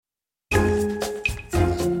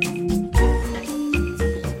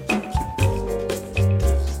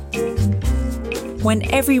When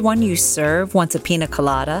everyone you serve wants a pina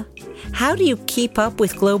colada, how do you keep up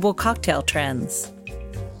with global cocktail trends?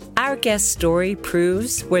 Our guest story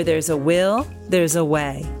proves where there's a will, there's a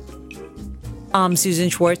way. I'm Susan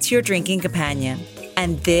Schwartz, your drinking companion,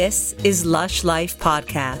 and this is Lush Life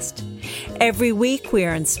Podcast. Every week, we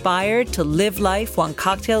are inspired to live life one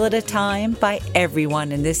cocktail at a time by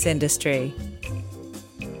everyone in this industry.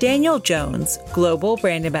 Daniel Jones, Global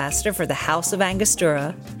Brand Ambassador for the House of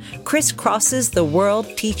Angostura, crisscrosses the world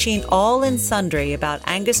teaching all and sundry about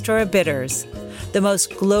Angostura bitters, the most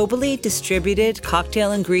globally distributed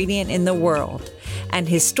cocktail ingredient in the world, and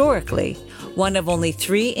historically, one of only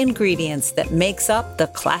 3 ingredients that makes up the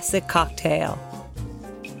classic cocktail.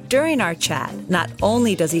 During our chat, not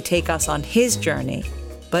only does he take us on his journey,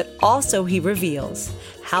 but also he reveals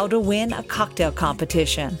how to win a cocktail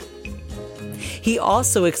competition. He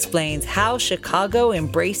also explains how Chicago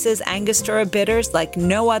embraces Angostura bitters like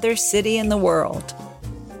no other city in the world.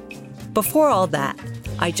 Before all that,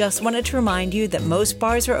 I just wanted to remind you that most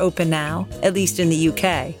bars are open now, at least in the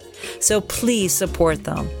UK, so please support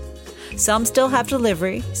them. Some still have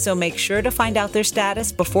delivery, so make sure to find out their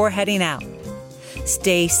status before heading out.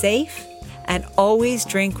 Stay safe and always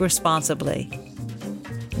drink responsibly.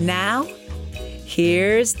 Now,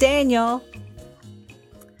 here's Daniel.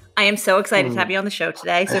 I am so excited to have you on the show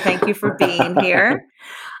today, so thank you for being here.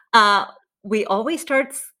 We always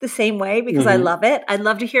start the same way because I love it. I'd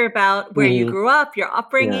love to hear about where you grew up, your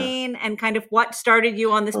upbringing, and kind of what started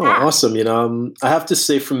you on this path. Awesome. I have to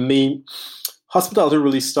say for me, hospitality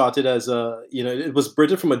really started as it was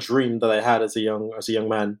birthed from a dream that I had as a young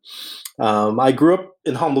man. I grew up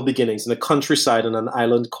in humble beginnings in the countryside on an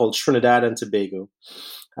island called Trinidad and Tobago.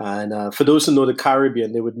 And for those who know the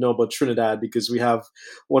Caribbean, they would know about Trinidad because we have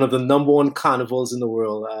one of the number one carnivals in the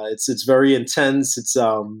world. It's very intense.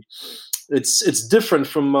 It's different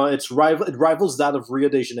from it rivals that of Rio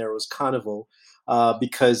de Janeiro's carnival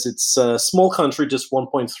because it's a small country, just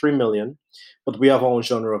 1.3 million. But we have our own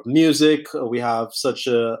genre of music. We have such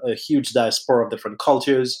a huge diaspora of different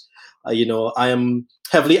cultures. I am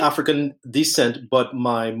heavily African descent, but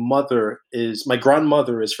my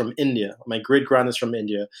grandmother is from India. My great grand is from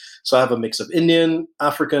India. So I have a mix of Indian,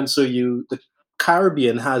 African. So the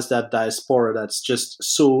Caribbean has that diaspora that's just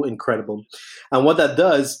so incredible. And what that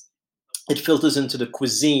does, it filters into the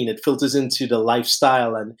cuisine, it filters into the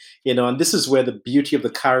lifestyle. And this is where the beauty of the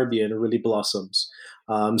Caribbean really blossoms.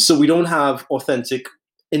 So we don't have authentic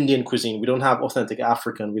Indian cuisine. We don't have authentic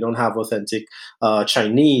African. We don't have authentic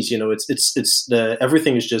Chinese.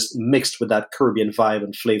 Everything is just mixed with that Caribbean vibe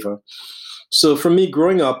and flavor. So for me,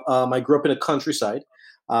 growing up, I grew up in the countryside,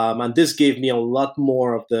 and this gave me a lot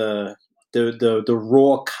more of the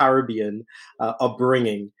raw Caribbean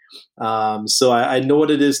upbringing. So I know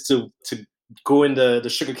what it is to go in the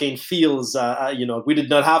sugarcane fields. We did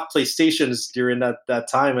not have PlayStations during that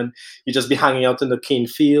time, and you'd just be hanging out in the cane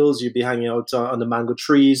fields. You'd be hanging out on the mango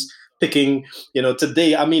trees, picking.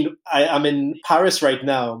 Today, I'm in Paris right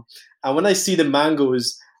now, and when I see the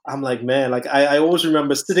mangoes, I'm like, man, I always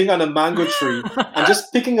remember sitting on a mango tree and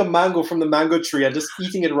just picking a mango from the mango tree and just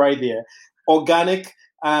eating it right there, organic.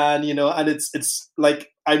 And and it's like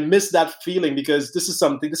I miss that feeling because this is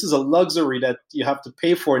a luxury that you have to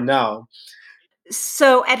pay for now.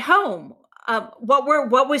 So at home,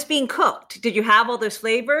 what was being cooked? Did you have all those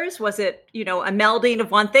flavors? Was it a melding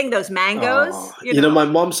of one thing? Those mangoes. My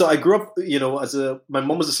mom. So I grew up. My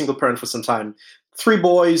mom was a single parent for some time. 3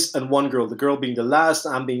 boys and 1 girl. The girl being the last.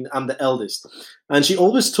 I'm the eldest. And she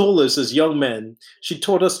always told us as young men. She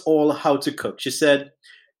taught us all how to cook. She said,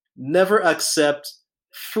 "Never accept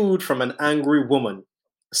food from an angry woman."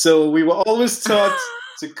 So we were always taught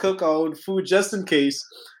to cook our own food just in case.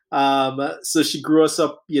 So she grew us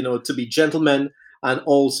up, to be gentlemen and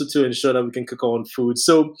also to ensure that we can cook our own food.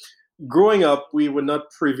 So growing up, we were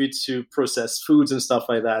not privy to processed foods and stuff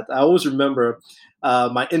like that. I always remember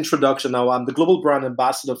my introduction. Now I'm the global brand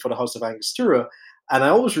ambassador for the House of Angostura. And I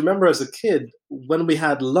always remember as a kid, when we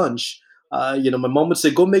had lunch, my mom would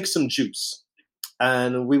say, "Go make some juice."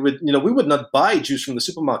 And we would not buy juice from the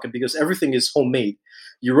supermarket because everything is homemade.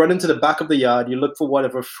 You run into the back of the yard, you look for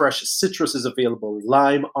whatever fresh citrus is available,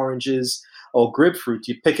 lime, oranges, or grapefruit.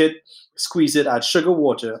 You pick it, squeeze it, add sugar,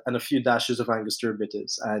 water, and a few dashes of Angostura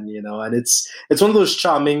bitters. And and it's one of those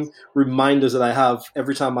charming reminders that I have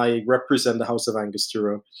every time I represent the House of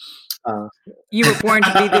Angostura. You were born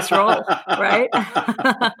to be this role, right?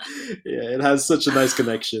 Yeah, it has such a nice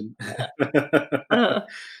connection.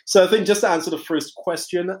 So I think just to answer the first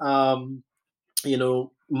question,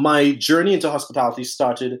 my journey into hospitality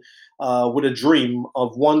started with a dream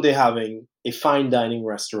of one day having a fine dining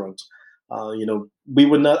restaurant. I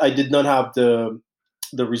did not have the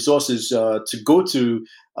the resources to go to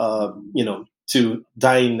to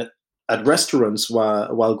dine at restaurants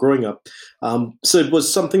while growing up. So it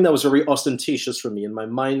was something that was very ostentatious for me. In my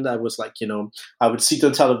mind, I was like, I would see it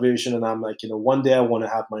on television and I'm like, one day I want to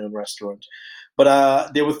have my own restaurant.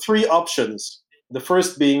 But there were three options. The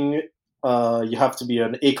first being you have to be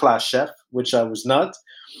an A-class chef, which I was not.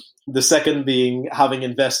 The second being having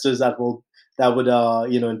investors that would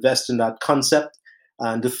invest in that concept.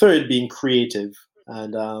 And the third being creative.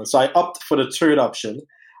 And so I opted for the third option.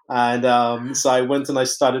 And so I went and I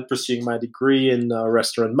started pursuing my degree in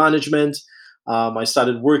restaurant management. I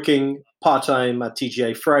started working part-time at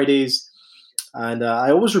TGI Fridays. And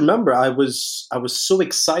I always remember I was so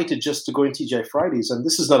excited just to go in TGI Fridays. And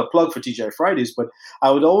this is not a plug for TGI Fridays, but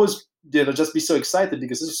I would always just be so excited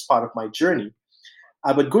because this was part of my journey.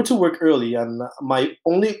 I would go to work early and my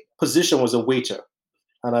only position was a waiter.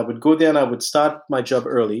 And I would go there and I would start my job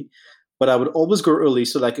early. But I would always go early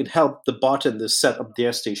so that I could help the bartenders set up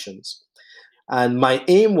their stations. And my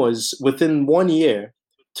aim was within 1 year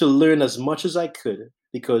to learn as much as I could,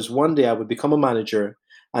 because one day I would become a manager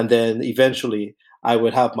and then eventually I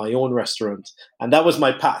would have my own restaurant. And that was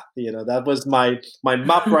my path. That was my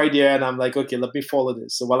map right there. And I'm like, okay, let me follow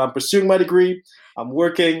this. So while I'm pursuing my degree, I'm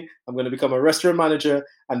working, I'm going to become a restaurant manager.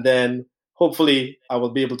 And then hopefully I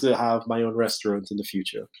will be able to have my own restaurant in the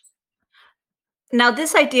future. Now,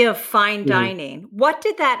 this idea of fine dining, what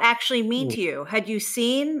did that actually mean to you? Had you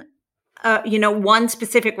seen, one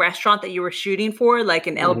specific restaurant that you were shooting for, like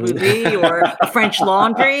an El Bulli or a French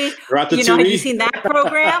Laundry? Ratatouille. Had you seen that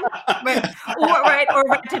program? Or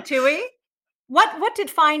Ratatouille? What did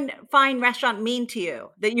fine restaurant mean to you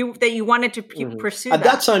that you wanted to pursue? At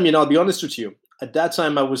that time, I'll be honest with you. At that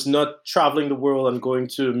time, I was not traveling the world and going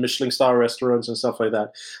to Michelin star restaurants and stuff like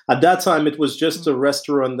that. At that time, it was just a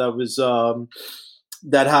restaurant that was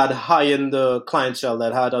that had high-end clientele,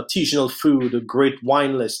 that had artisanal food, a great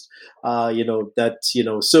wine list.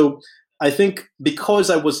 So I think because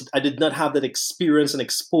I did not have that experience and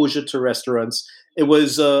exposure to restaurants, it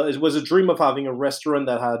was a dream of having a restaurant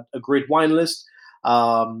that had a great wine list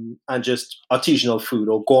and just artisanal food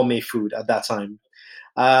or gourmet food at that time.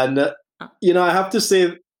 And I have to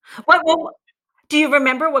say, what do you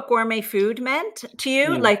remember what gourmet food meant to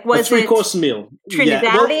you? Like, was it a 3-course meal?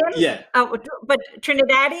 Trinidadian? Yeah. But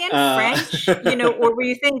Trinidadian, French, or were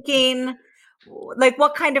you thinking like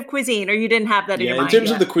what kind of cuisine, or you didn't have that in your mind? In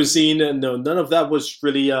terms of the cuisine, no, none of that was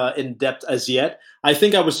really in depth as yet. I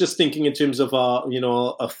think I was just thinking in terms of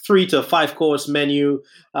a 3 to 5 course menu,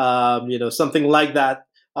 something like that.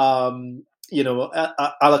 A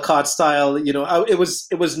la carte style. It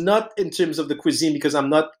was not in terms of the cuisine because I'm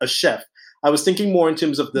not a chef. I was thinking more in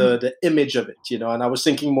terms of the image of it, and I was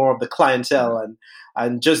thinking more of the clientele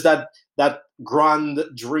and just that grand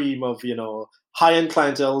dream of, high-end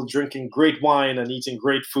clientele drinking great wine and eating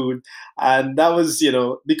great food. And that was,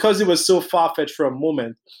 because it was so far-fetched for a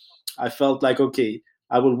moment, I felt like, okay,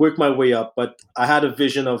 I will work my way up, but I had a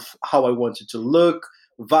vision of how I wanted to look,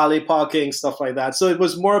 valet parking, stuff like that. So it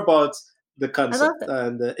was more about the concept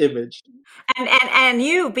and the image. And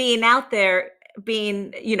you being out there,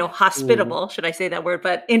 being, hospitable, should I say that word,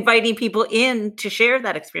 but inviting people in to share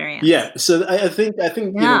that experience. Yeah. So I think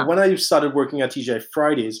when I started working at TGI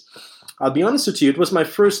Fridays, I'll be honest with you, it was my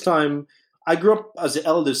first time. I grew up as the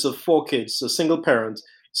eldest of 4 kids, a single parent.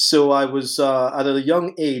 So I was at a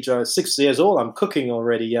young age, 6 years old. I'm cooking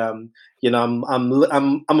already. I'm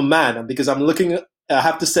a man because I'm looking. I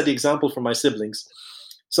have to set the example for my siblings.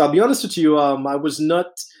 So I'll be honest with you. I was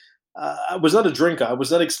not a drinker. I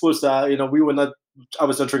was not exposed to. I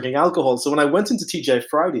was not drinking alcohol. So when I went into TGI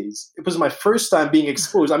Fridays, it was my first time being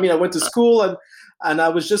exposed. I mean, I went to school and I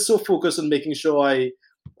was just so focused on making sure I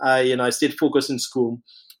stayed focused in school.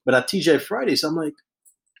 But at TGI Fridays, I'm like,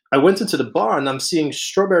 I went into the bar and I'm seeing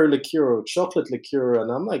strawberry liqueur, chocolate liqueur,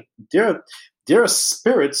 and I'm like, there are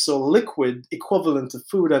spirits, so liquid equivalent to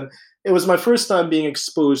food. And it was my first time being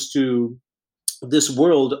exposed to this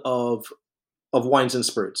world of wines and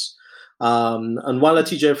spirits. And while at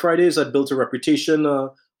TGI Fridays, I built a reputation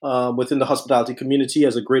within the hospitality community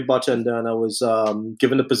as a great bartender, and I was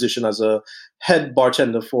given a position as a head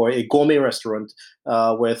bartender for a gourmet restaurant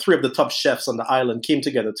where 3 of the top chefs on the island came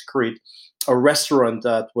together to create a restaurant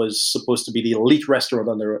that was supposed to be the elite restaurant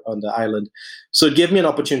on the island. So it gave me an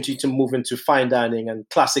opportunity to move into fine dining and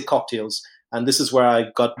classic cocktails. And this is where I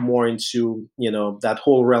got more into, that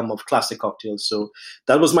whole realm of classic cocktails. So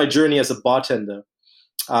that was my journey as a bartender.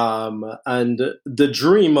 And the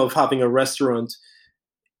dream of having a restaurant,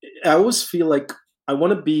 I always feel like I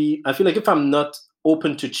feel like if I'm not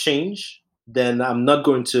open to change, then I'm not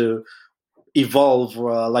going to evolve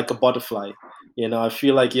like a butterfly. I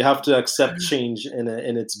feel like you have to accept change in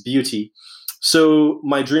its beauty. So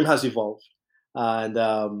my dream has evolved. And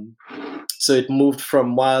so it moved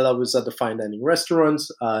from while I was at the fine dining restaurant,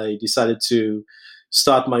 I decided to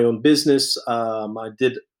start my own business. I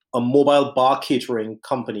did a mobile bar catering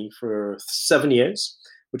company for 7 years,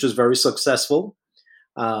 which was very successful.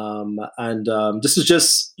 And this is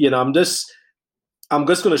just, I'm just going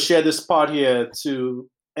to share this part here to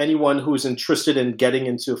anyone who's interested in getting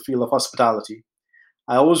into a field of hospitality.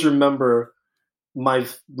 I always remember my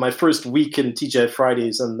first week in TGI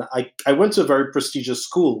Fridays, and I went to a very prestigious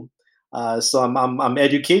school, so I'm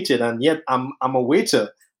educated, and yet I'm a waiter.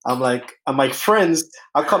 And my friends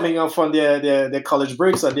are coming up from their college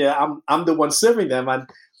breaks, and I'm the one serving them, and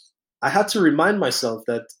I had to remind myself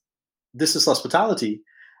that this is hospitality,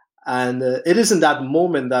 and it is in that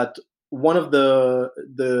moment that one of the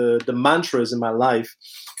mantras in my life,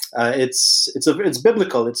 it's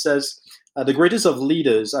biblical. It says, "The greatest of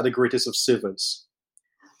leaders are the greatest of servants."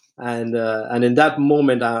 And in that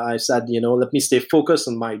moment, I said, let me stay focused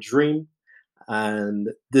on my dream, and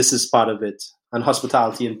this is part of it. And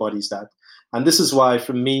hospitality embodies that. And this is why,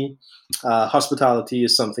 for me, hospitality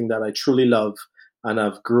is something that I truly love, and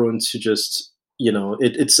I've grown to just,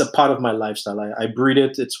 it's a part of my lifestyle. I breathe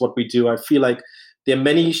it. It's what we do. I feel like there are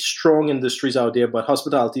many strong industries out there, but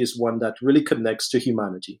hospitality is one that really connects to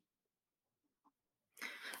humanity.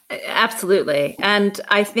 Absolutely. And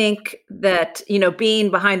I think that, being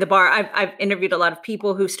behind the bar, I've interviewed a lot of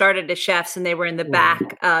people who started as chefs and they were in the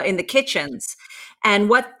back, in the kitchens. And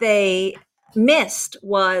what they missed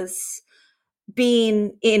was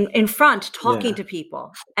being in front, talking to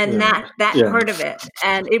people, and that part of it.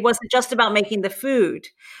 And it wasn't just about making the food.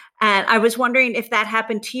 And I was wondering if that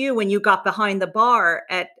happened to you when you got behind the bar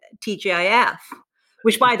at TGIF.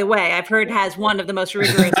 Which, by the way, I've heard has one of the most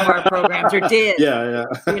rigorous bar programs, or did,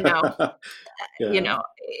 in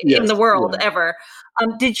the world ever.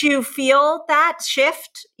 Did you feel that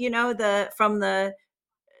shift, from the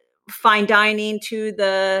fine dining to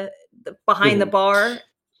the behind the bar,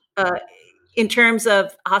 in terms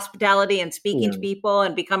of hospitality and speaking to people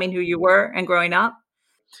and becoming who you were and growing up?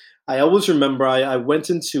 I always remember I went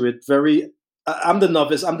into it I'm the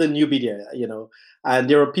novice, I'm the newbie there, and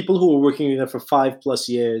there are people who were working there for 5+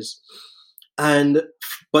 years.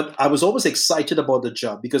 But I was always excited about the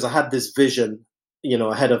job because I had this vision,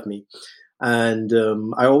 ahead of me. And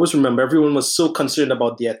I always remember everyone was so concerned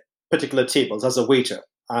about their particular tables as a waiter.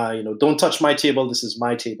 Don't touch my table, this is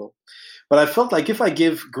my table. But I felt like if I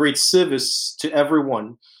give great service to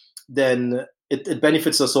everyone, then it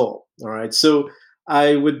benefits us all. All right. So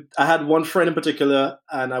I had one friend in particular,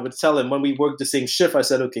 and I would tell him when we worked the same shift, I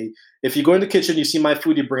said, okay, if you go in the kitchen, you see my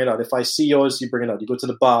food, you bring it out. If I see yours, you bring it out. You go to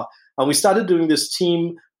the bar. And we started doing this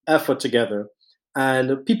team effort together,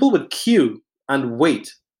 and people would queue and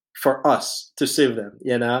wait for us to serve them,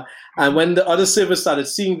 And when the other servers started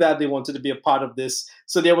seeing that, they wanted to be a part of this.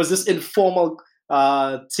 So there was this informal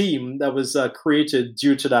team that was created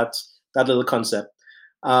due to that little concept.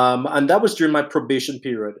 And that was during my probation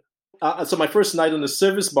period. So my first night on the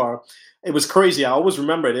service bar, it was crazy. I always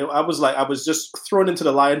remember it. I was just thrown into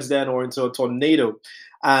the lion's den or into a tornado.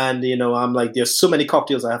 And, I'm like, there's so many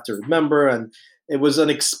cocktails I have to remember. And it was an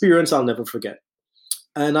experience I'll never forget.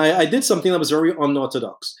 And I did something that was very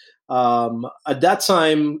unorthodox. At that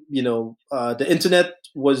time, the internet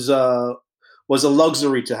was a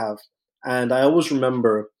luxury to have. And I always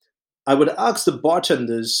remember I would ask the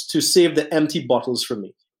bartenders to save the empty bottles for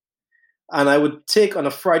me. And I would take, on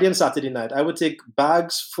a Friday and Saturday night, I would take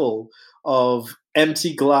bags full of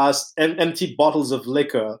empty bottles of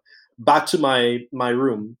liquor back to my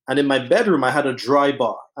room. And in my bedroom, I had a dry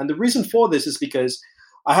bar. And the reason for this is because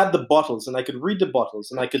I had the bottles and I could read the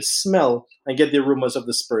bottles and I could smell and get the aromas of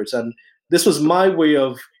the spirits. And this was my way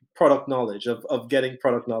of product knowledge, of getting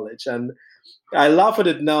product knowledge. And I laugh at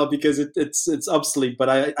it now because it's obsolete, but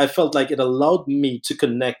I felt like it allowed me to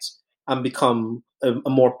connect and become a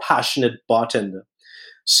more passionate bartender.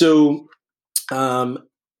 So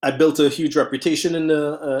I built a huge reputation in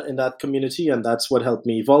that community, and that's what helped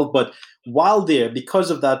me evolve. But while there,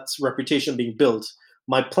 because of that reputation being built,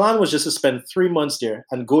 my plan was just to spend 3 months there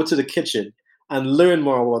and go to the kitchen and learn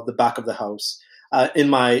more about the back of the house in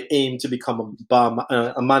my aim to become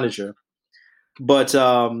a manager. But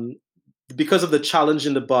because of the challenge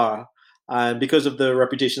in the bar and because of the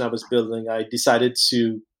reputation I was building, I decided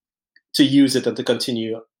to use it and to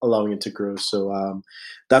continue allowing it to grow. So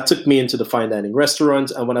that took me into the fine dining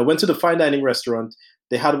restaurant. And when I went to the fine dining restaurant,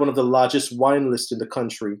 they had one of the largest wine lists in the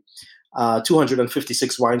country,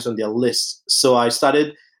 256 wines on their list. So I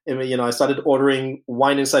started ordering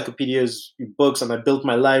wine encyclopedias, books, and I built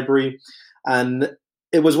my library. And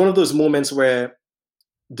it was one of those moments where,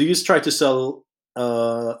 do you try to sell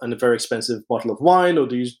a very expensive bottle of wine, or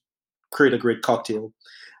do you create a great cocktail?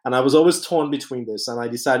 And I was always torn between this, and I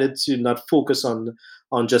decided to not focus on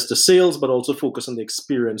just the sales, but also focus on the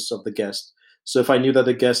experience of the guest. So if I knew that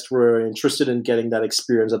the guests were interested in getting that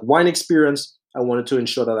experience, that wine experience, I wanted to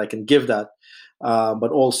ensure that I can give that.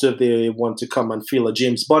 But also if they want to come and feel a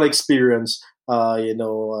James Bond experience,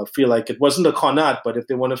 feel like it wasn't a Connaught, but if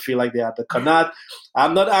they want to feel like they had the Connaught,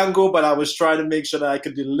 I'm not Ango, but I was trying to make sure that I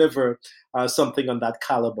could deliver something on that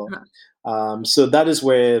caliber. So that is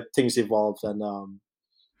where things evolved. And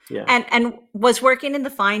yeah. And was working in the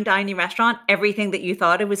fine dining restaurant everything that you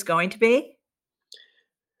thought it was going to be?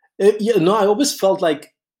 I always felt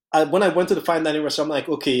like when I went to the fine dining restaurant, I'm like,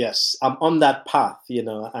 okay, yes, I'm on that path, and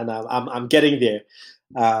I'm getting there.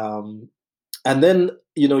 And then,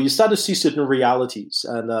 you start to see certain realities,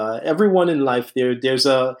 and everyone in life, there's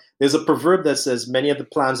a proverb that says, many are the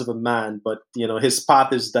plans of a man, but his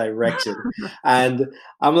path is directed. And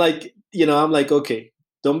I'm like, okay,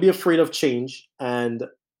 don't be afraid of change, and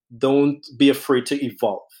don't be afraid to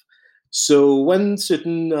evolve. So when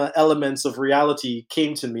certain elements of reality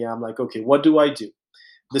came to me, I'm like, okay, what do I do?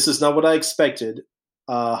 This is not what I expected.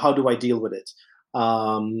 How do I deal with it?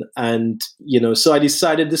 So I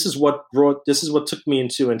decided this is what took me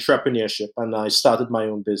into entrepreneurship, and I started my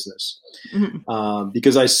own business.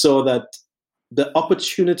 Because I saw that the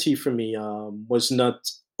opportunity for me was not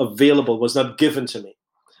available, was not given to me.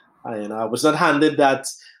 I was not handed that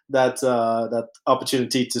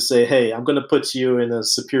opportunity to say, hey, I'm going to put you in a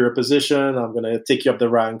superior position. I'm going to take you up the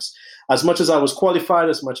ranks. As much as I was qualified,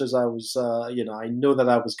 as much as I was, I know that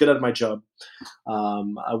I was good at my job.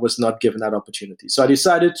 I was not given that opportunity. So I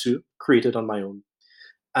decided to create it on my own.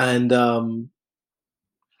 And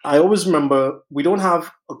I always remember, we don't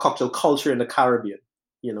have a cocktail culture in the Caribbean.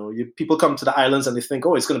 People come to the islands and they think,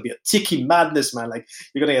 oh, it's going to be a tiki madness, man. Like,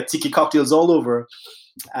 you're going to get tiki cocktails all over.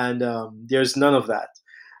 And there's none of that.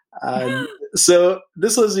 So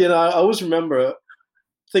this was, I always remember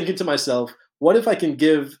thinking to myself, what if I can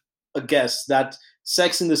give a guest that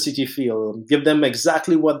Sex in the City feel, give them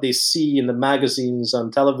exactly what they see in the magazines,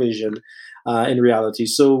 on television, in reality.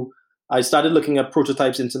 So I started looking at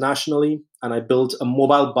prototypes internationally, and I built a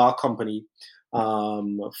mobile bar company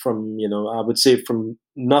from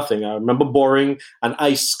nothing. I remember borrowing an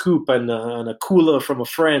ice scoop and a cooler from a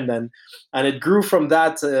friend, and it grew from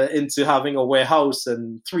that into having a warehouse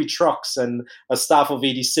and 3 trucks and a staff of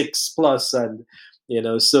 86 plus, and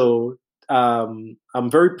so I'm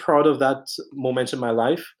very proud of that moment in my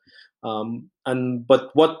life. But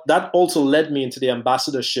what that also led me into the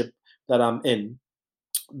ambassadorship that I'm in.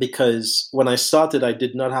 Because when I started, I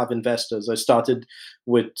did not have investors. I started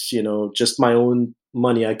with, just my own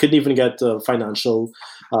money. I couldn't even get financial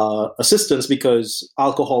assistance because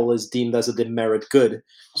alcohol is deemed as a demerit good.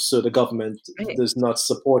 So the government does not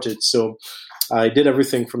support it. So I did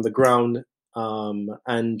everything from the ground.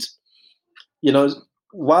 And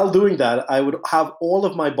while doing that, I would have all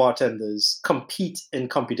of my bartenders compete in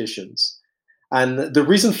competitions. And the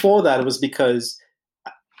reason for that was because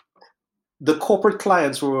the corporate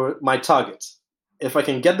clients were my target. If I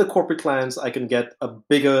can get the corporate clients, I can get a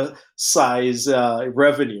bigger size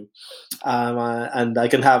revenue, and I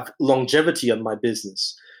can have longevity on my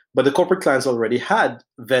business. But the corporate clients already had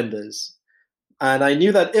vendors. And I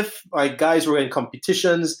knew that if my guys were in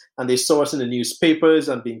competitions and they saw us in the newspapers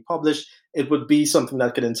and being published, it would be something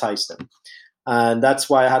that could entice them. And that's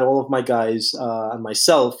why I had all of my guys and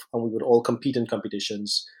myself, and we would all compete in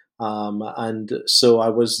competitions. And so I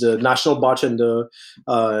was the national bartender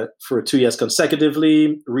for 2 years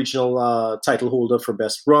consecutively, regional title holder for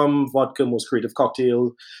Best Rum, Vodka, Most Creative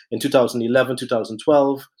Cocktail in 2011,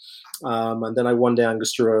 2012. And then I won the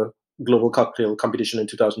Angostura Global Cocktail Competition in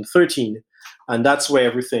 2013. And that's where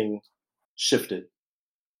everything shifted.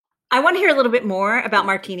 I want to hear a little bit more about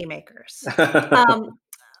martini makers.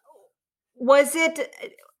 Was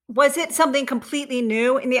it something completely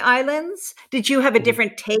new in the islands? Did you have a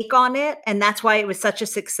different take on it, and that's why it was such a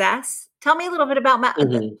success? Tell me a little bit about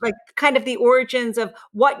like kind of the origins of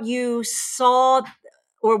what you saw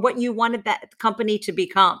or what you wanted that company to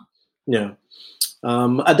become. Yeah.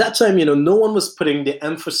 At that time, no one was putting the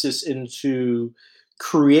emphasis into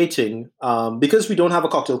creating, because we don't have a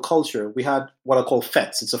cocktail culture. We had what I call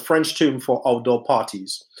fêtes. It's a French term for outdoor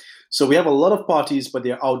parties. So we have a lot of parties, but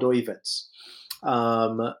they're outdoor events.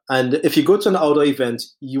 And if you go to an outdoor event,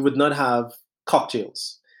 you would not have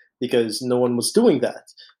cocktails because no one was doing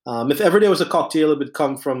that. If ever there was a cocktail, it would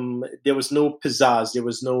come from, there was no pizzazz, there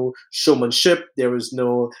was no showmanship, there was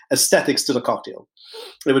no aesthetics to the cocktail.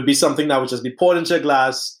 It would be something that would just be poured into a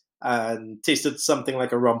glass and tasted something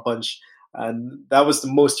like a rum punch, and that was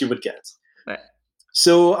the most you would get. Right.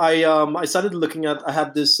 So I started looking at, I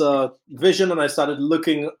had this vision, and I started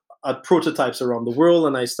looking at prototypes around the world,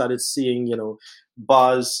 and I started seeing,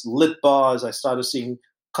 bars, lit bars. I started seeing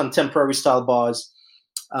contemporary style bars,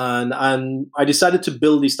 and I decided to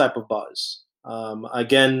build these type of bars.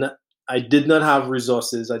 Again, I did not have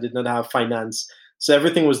resources. I did not have finance. So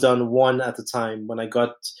everything was done one at a time. When I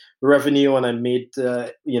got revenue and I made,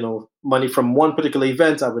 money from one particular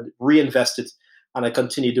event, I would reinvest it, and I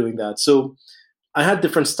continued doing that. So I had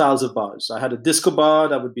different styles of bars. I had a disco bar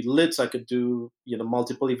that would be lit. So I could do,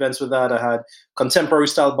 multiple events with that. I had contemporary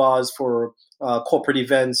style bars for corporate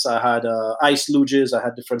events. I had ice luges. I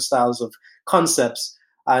had different styles of concepts.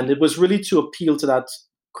 And it was really to appeal to that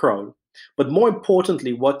crowd. But more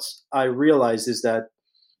importantly, what I realized is that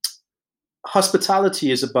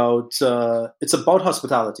hospitality is about, it's about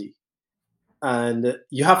hospitality. And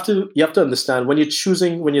you have to understand when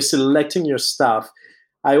you're selecting your staff.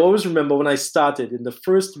 I always remember when I started in the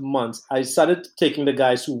first month, I started taking the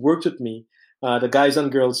guys who worked with me, the guys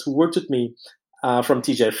and girls who worked with me from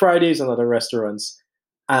TGI Fridays and other restaurants.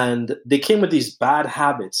 And they came with these bad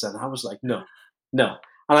habits. And I was like, no.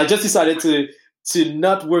 And I just decided to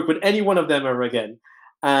not work with any one of them ever again.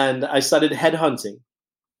 And I started headhunting.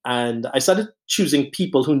 And I started choosing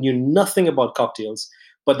people who knew nothing about cocktails,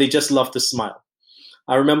 but they just loved to smile.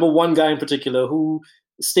 I remember one guy in particular who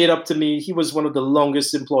stayed up to me. He was one of the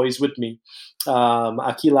longest employees with me,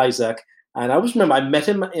 Akil Isaac. And I always remember I met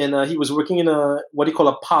him he was working in what do you call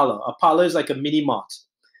a parlor. A parlor is like a mini mart.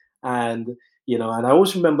 And, and I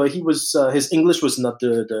always remember he was, his English was not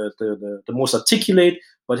the most articulate,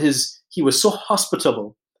 but he was so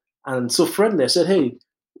hospitable and so friendly. I said, hey,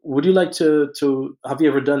 would you like to have you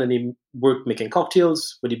ever done any work making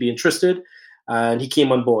cocktails? Would you be interested? And he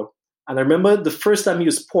came on board. And I remember the first time he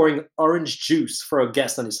was pouring orange juice for a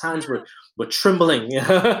guest, and his hands were trembling.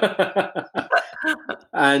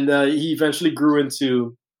 And he eventually grew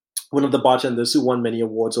into one of the bartenders who won many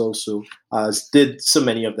awards also, as did so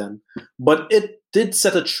many of them. But it did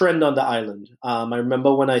set a trend on the island. I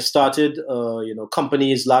remember when I started,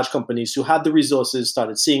 companies, large companies who had the resources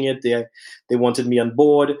started seeing it. They wanted me on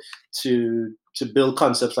board to build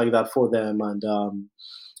concepts like that for them. And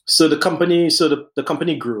so the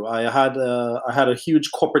company grew. I had a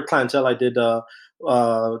huge corporate clientele. I did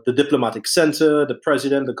the diplomatic center, the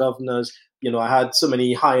president, the governors. I had so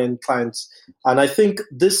many high-end clients, and I think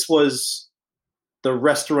this was the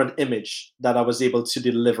restaurant image that I was able to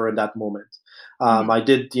deliver in that moment. I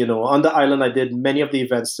did, on the island, I did many of the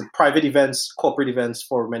events, the private events, corporate events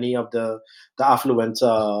for many of the affluent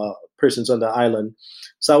persons on the island.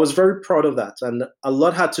 So I was very proud of that. And a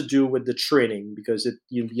lot had to do with the training, because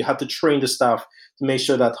you have to train the staff to make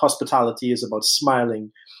sure that hospitality is about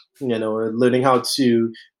smiling, learning how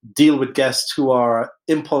to deal with guests who are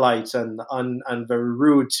impolite and very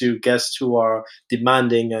rude to guests who are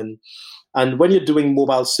demanding. And when you're doing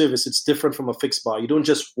mobile service, it's different from a fixed bar. You don't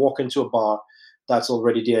just walk into a bar that's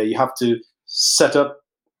already there. You have to set up.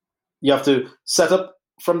 You have to set up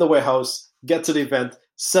from the warehouse, get to the event,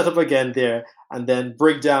 set up again there, and then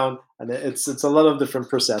break down. And it's a lot of different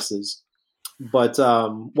processes. But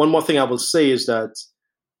one more thing I will say is that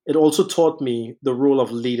it also taught me the role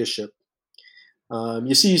of leadership.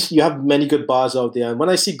 You see, you have many good bars out there. And when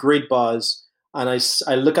I see great bars and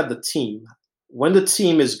I look at the team, when the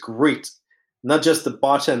team is great, not just the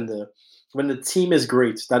bartender, when the team is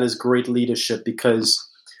great, that is great leadership, because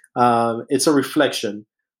it's a reflection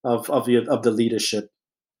of the leadership.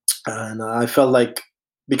 And I felt like,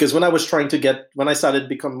 because when I was when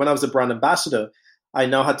I was a brand ambassador, I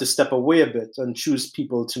now had to step away a bit and choose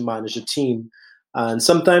people to manage a team. And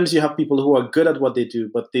sometimes you have people who are good at what they do,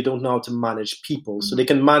 but they don't know how to manage people. Mm-hmm. So they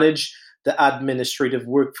can manage the administrative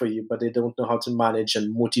work for you, but they don't know how to manage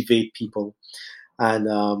and motivate people. And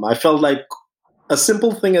I felt like a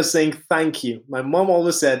simple thing as saying thank you. My mom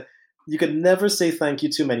always said, you can never say thank you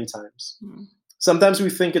too many times. Mm-hmm. Sometimes we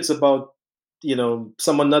think it's about,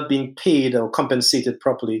 someone not being paid or compensated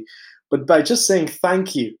properly. But by just saying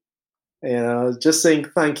thank you, just saying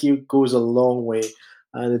thank you goes a long way.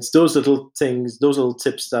 And it's those little things, those little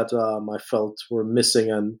tips that I felt were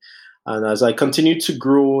missing. And as I continued to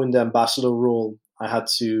grow in the ambassador role, I had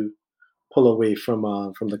to pull away from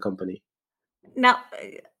the company. Now,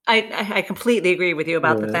 I completely agree with you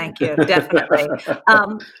about the thank you, definitely.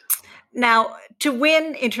 Now, to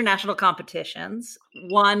win international competitions,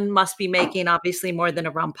 one must be making obviously more than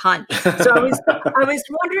a rum punch. So I was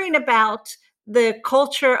wondering about the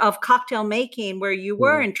culture of cocktail making where you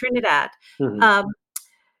were in Trinidad. Mm-hmm.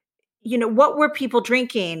 What were people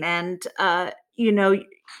drinking? And,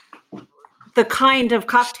 the kind of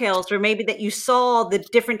cocktails, or maybe that you saw the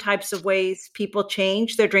different types of ways people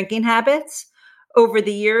change their drinking habits over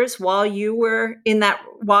the years while you were in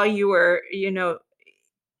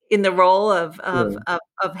in the role of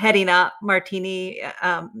heading up martini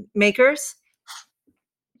makers?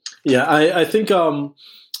 Yeah, I think you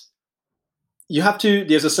have to.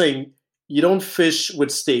 There's a saying: you don't fish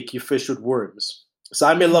with steak, you fish with worms. So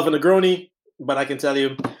I may love a Negroni, but I can tell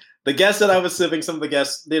you, the guests that I was serving, some of the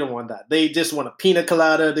guests, they don't want that. They just want a pina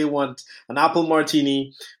colada. They want an apple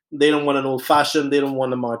martini. They don't want an old fashioned. They don't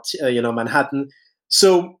want a Manhattan.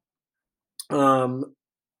 So,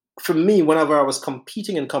 for me, whenever I was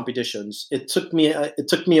competing in competitions, it took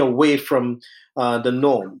me away from the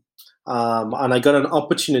norm, and I got an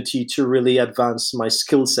opportunity to really advance my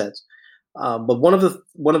skill set. But one of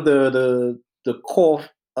the core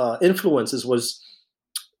influences was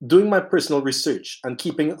doing my personal research and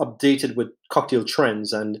keeping updated with cocktail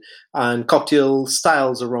trends and cocktail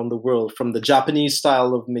styles around the world, from the Japanese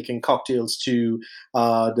style of making cocktails to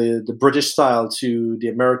the British style to the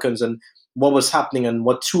Americans, and what was happening and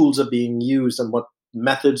what tools are being used and what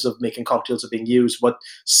methods of making cocktails are being used, what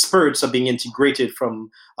spirits are being integrated, from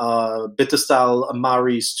bitter style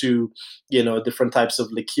amaris to different types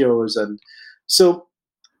of liqueurs. And so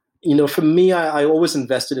for me, I always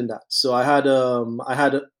invested in that. So I had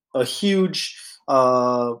a huge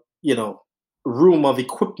room of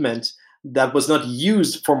equipment that was not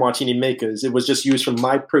used for martini makers. It was just used for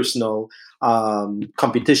my personal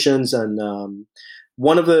competitions. And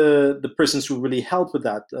one of the persons who really helped with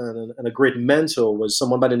that, and a great mentor, was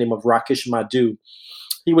someone by the name of Rakesh Madhu.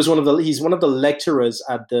 He's one of the lecturers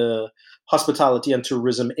at the Hospitality and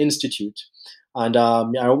Tourism Institute. And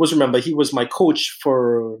I always remember he was my coach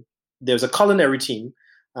for. There's a culinary team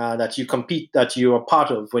that you are part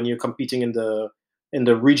of when you're competing in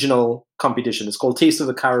the regional competition. It's called Taste of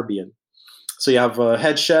the Caribbean. So you have a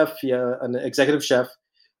head chef, an executive chef,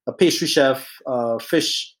 a pastry chef,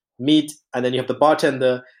 fish, meat, and then you have the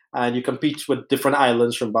bartender, and you compete with different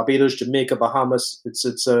islands from Barbados, Jamaica, Bahamas.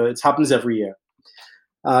 It happens every year.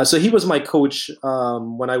 So he was my coach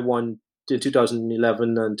when I won in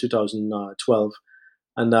 2011 and 2012,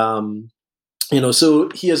 and so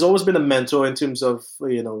he has always been a mentor in terms of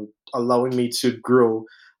allowing me to grow.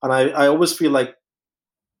 And I always feel like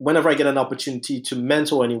whenever I get an opportunity to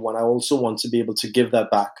mentor anyone, I also want to be able to give that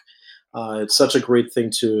back. It's such a great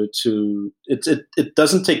thing to it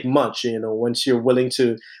doesn't take much, once you're willing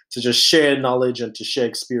to just share knowledge and to share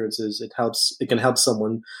experiences. It can help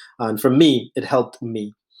someone, and for me, it helped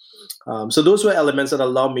me. So those were elements that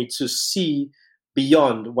allowed me to see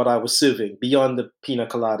beyond what I was serving, beyond the pina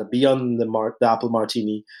colada, beyond the apple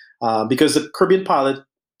martini, because the Caribbean palate,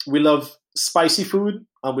 we love spicy food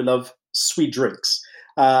and we love sweet drinks.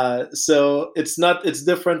 So it's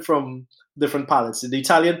different from different palates. The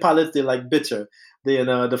Italian palate, they like bitter.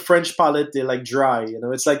 The French palate, they like dry.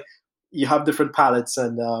 It's like you have different palates,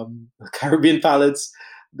 and Caribbean palates,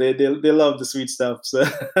 they love the sweet stuff. So.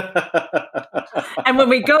 And when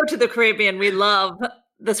we go to the Caribbean, we love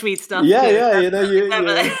the sweet stuff. Yeah, too.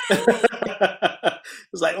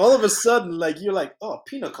 It's like all of a sudden, like you're like, oh,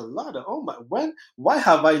 pina colada. Oh my, why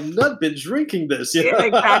have I not been drinking this? Yeah,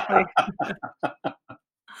 exactly.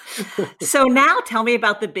 So now tell me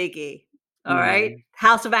about the biggie. All right.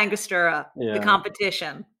 House of Angostura, the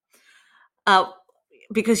competition.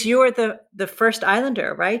 Because you are the first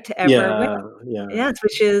Islander, right, to ever win. Yeah. Yes,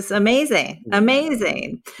 which is amazing.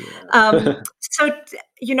 Amazing. Yeah. So,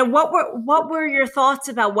 what were your thoughts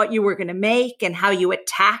about what you were going to make and how you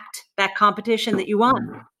attacked that competition that you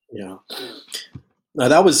won? Yeah. Now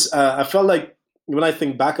that was, I felt like, when I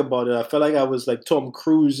think back about it, I felt like I was like Tom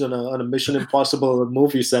Cruise on a Mission Impossible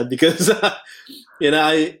movie set, because,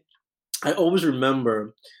 I always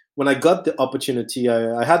remember when I got the opportunity,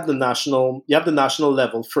 I had you have the national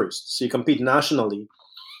level first. So you compete nationally.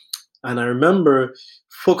 And I remember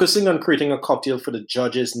focusing on creating a cocktail for the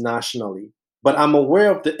judges nationally. But I'm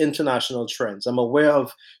aware of the international trends. I'm aware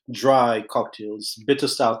of dry cocktails, bitter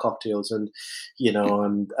style cocktails,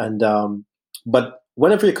 but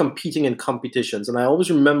whenever you're competing in competitions, and I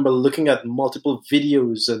always remember looking at multiple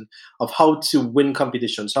videos of how to win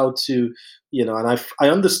competitions, how to, and I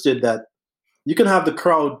understood that you can have the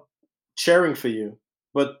crowd cheering for you,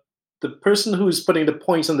 but the person who's putting the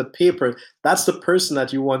points on the paper, that's the person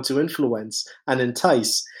that you want to influence and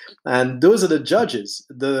entice. And those are the judges.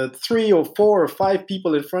 The 3 or 4 or 5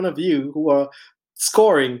 people in front of you who are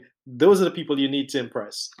scoring, those are the people you need to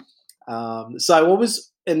impress. So I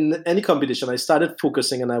always, in any competition, I started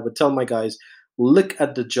focusing, and I would tell my guys, look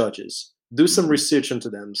at the judges. do some research into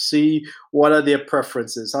them, see what are their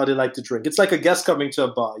preferences, how they like to drink. It's like a guest coming to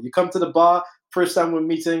a bar. You come to the bar, first time we're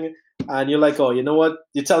meeting, and you're like, oh, you know what?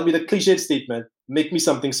 You tell me the cliched statement, make me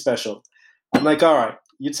something special. I'm like, all right,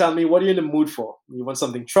 you tell me, what are you in the mood for? You want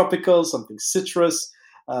something tropical, something citrus,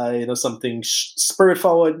 something spirit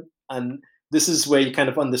forward. And this is where you kind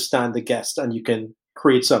of understand the guest and you can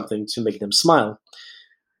create something to make them smile.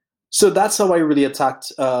 So that's how I really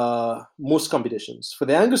attacked most competitions. For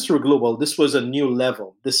the Angostura Global, this was a new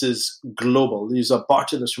level. This is global. These are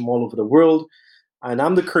bartenders from all over the world. And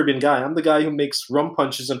I'm the Caribbean guy. I'm the guy who makes rum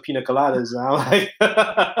punches and pina coladas. And I'm like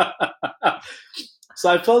so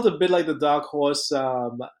I felt a bit like the dark horse,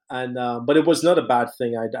 but it was not a bad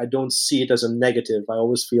thing. I don't see it as a negative. I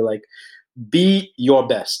always feel like be your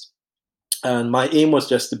best. And my aim was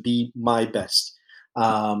just to be my best.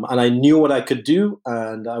 And I knew what I could do,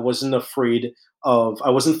 and I wasn't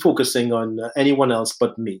focusing on anyone else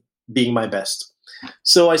but me being my best.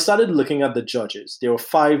 So I started looking at the judges. There were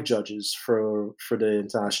 5 judges for the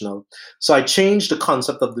international. So I changed the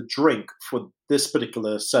concept of the drink for this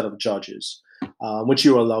particular set of judges, which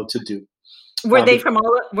you were allowed to do. Were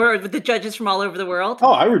the judges from all over the world?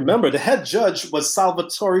 Oh, I remember. The head judge was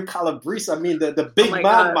Salvatore Calabrese. I mean, the big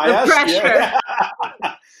man, maestro.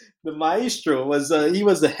 The maestro was he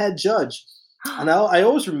was the head judge, and I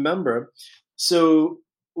always remember. So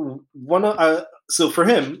for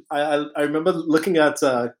him, I remember looking at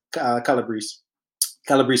Calabrese,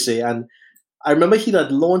 and I remember he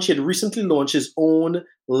had recently launched his own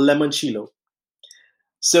limoncello.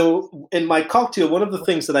 So in my cocktail, one of the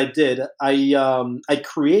things that I did, I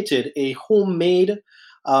created a homemade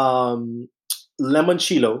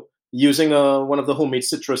limoncello using one of the homemade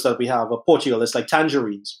citrus that we have, a Portugal. It's like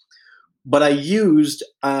tangerines. But I used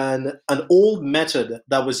an old method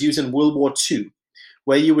that was used in World War II,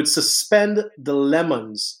 where you would suspend the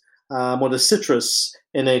lemons or the citrus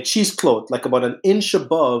in a cheesecloth, like about an inch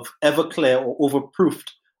above Everclear or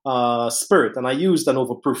overproofed spirit. And I used an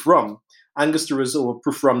overproof rum. Angostura's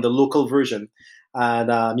overproof rum, the local version.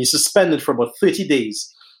 And you suspend it for about 30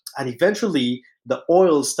 days. And eventually, the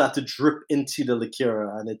oils start to drip into the liqueur.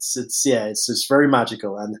 And it's very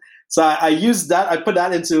magical. And so I used that. I put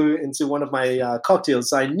that into one of my cocktails.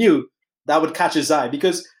 So I knew that would catch his eye,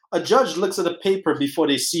 because a judge looks at a paper before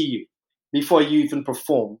they see you, before you even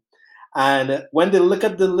perform. And when they look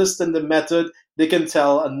at the list and the method, they can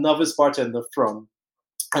tell a novice bartender from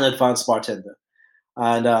an advanced bartender.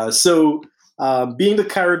 And so being the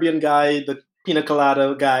Caribbean guy, the pina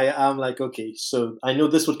colada guy, I'm like, okay, so I know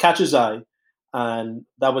this would catch his eye. And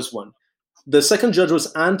that was one. The second judge was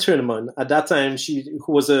Anne Turneman. At that time,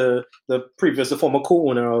 who was the former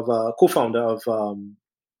co-founder of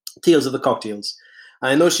Tales of the Cocktails.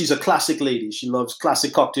 I know she's a classic lady. She loves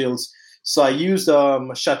classic cocktails. So I used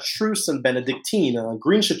chartreuse and Benedictine,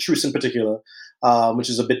 green chartreuse in particular, which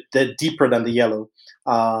is a bit deeper than the yellow,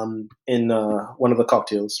 in one of the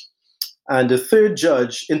cocktails. And the third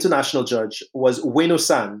judge, international judge, was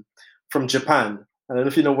Ueno-san from Japan. I don't know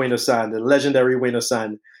if you know Ueno-san, the legendary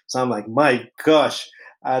Ueno-san. So I'm like, my gosh.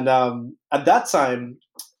 And at that time,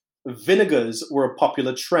 vinegars were a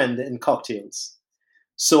popular trend in cocktails.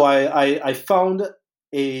 So I found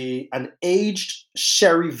an aged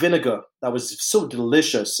sherry vinegar that was so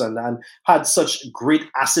delicious and had such great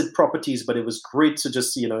acid properties, but it was great to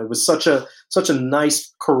just, it was such a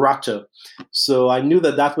nice character. So I knew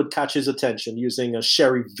that would catch his attention, using a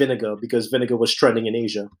sherry vinegar, because vinegar was trending in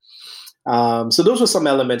Asia. So those were some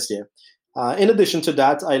elements there. In addition to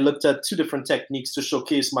that, I looked at 2 different techniques to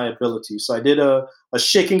showcase my ability. So I did a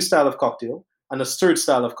shaking style of cocktail and a stirred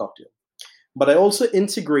style of cocktail. But I also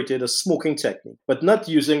integrated a smoking technique, but not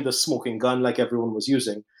using the smoking gun like everyone was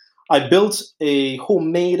using. I built a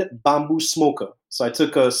homemade bamboo smoker. So I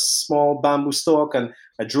took a small bamboo stalk and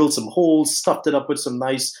I drilled some holes, stuffed it up with some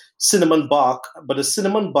nice cinnamon bark. But the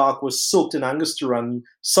cinnamon bark was soaked in Angostura and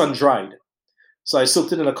sun-dried. So I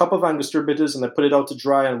soaked it in a cup of Angostura bitters and I put it out to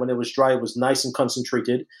dry. And when it was dry, it was nice and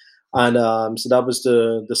concentrated. And so that was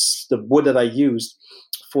the wood that I used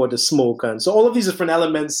for the smoke. And so all of these different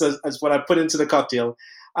elements as what I put into the cocktail.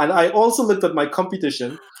 And I also looked at my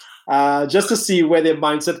competition just to see where their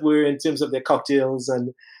mindset were in terms of their cocktails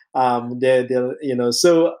and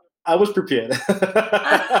so I was prepared.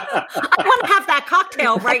 I want to have that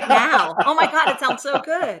cocktail right now. Oh my God, it sounds so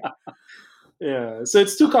good. Yeah. So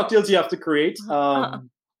it's 2 cocktails you have to create. And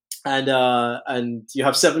you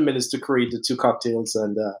have 7 minutes to create the 2 cocktails.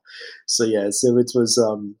 And so it was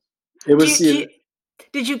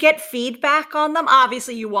Did you get feedback on them?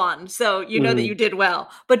 Obviously you won, so you know that you did well.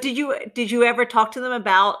 But did you ever talk to them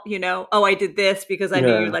about, oh, I did this because I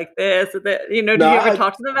knew you Yeah. like this, or that, No, did you ever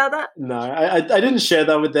talk to them about that? no, I didn't share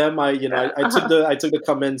that with them. Yeah. I took the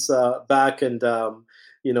comments back and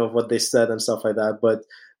what they said and stuff like that. But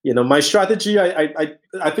my strategy,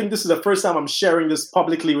 I think this is the first time I'm sharing this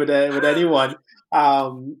publicly with anyone,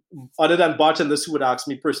 other than bartenders who would ask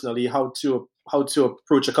me personally how to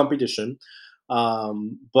approach a competition.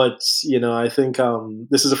 But I think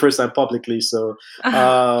this is the first time publicly. So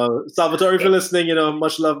Salvatore, if you're listening,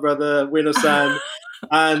 much love, brother Ueno-san,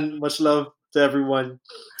 and much love to everyone.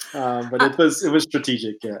 But it was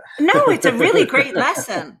strategic, yeah. No, it's a really great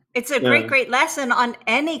lesson. It's a Yeah. great lesson on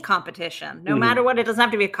any competition, no matter what. It doesn't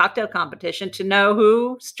have to be a cocktail competition to know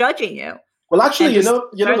who's judging you. Well, actually, And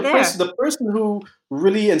the person who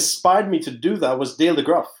really inspired me to do that was Dale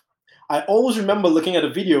DeGruff. I always remember looking at a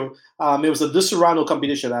video. It was a Disaronno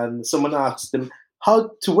competition, and someone asked him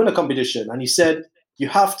how to win a competition, and he said, "You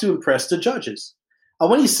have to impress the judges." And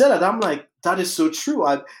when he said that, I'm like, that is so true.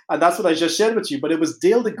 And that's what I just shared with you. But it was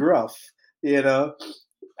Dale DeGruff,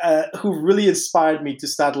 who really inspired me to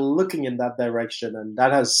start looking in that direction. And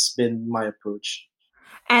that has been my approach.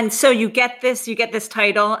 And so you get this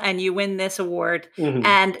title and you win this award. Mm-hmm.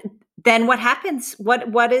 And then what happens?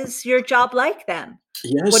 What is your job like then?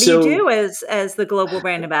 Yeah, what do you do as the global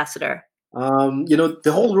brand ambassador?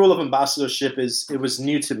 The whole role of ambassadorship it was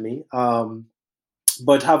new to me.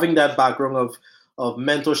 But having that background of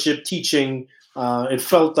mentorship, teaching, it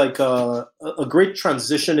felt like a great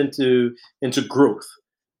transition into growth.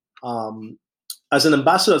 As an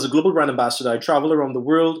ambassador, as a global brand ambassador, I travel around the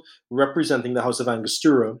world representing the House of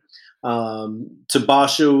Angostura to bar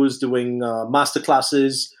shows, doing master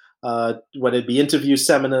classes, whether it be interviews,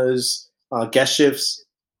 seminars, guest shifts.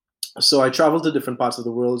 So I traveled to different parts of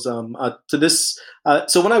the world. So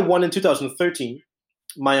when I won in 2013,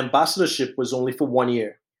 my ambassadorship was only for 1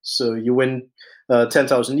 year. So you win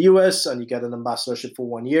 10,000 US and you get an ambassadorship for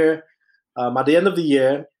 1 year. At the end of the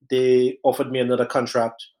year, they offered me another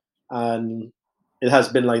contract, and it has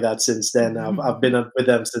been like that since then. I've been with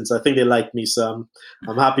them since. I think they like me, so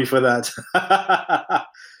I'm happy for that.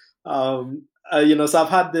 So I've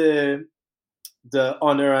had the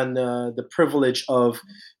honor and the privilege of,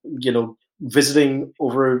 visiting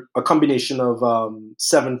over a combination of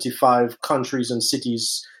 75 countries and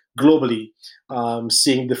cities globally,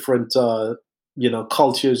 seeing different,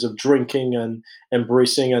 cultures of drinking and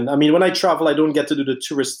embracing. And I mean, when I travel, I don't get to do the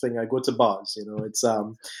tourist thing. I go to bars. It's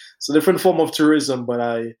a different form of tourism, but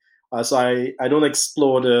I don't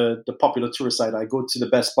explore the popular tourist side. I go to the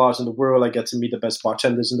best bars in the world. I get to meet the best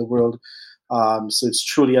bartenders in the world. So it's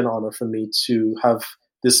truly an honor for me to have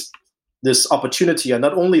this opportunity. And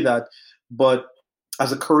not only that, but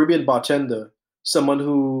as a Caribbean bartender, someone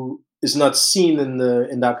who is not seen in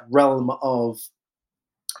that realm of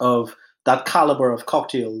that caliber of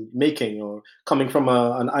cocktail making, or coming from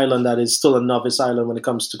an island that is still a novice island when it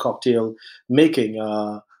comes to cocktail making.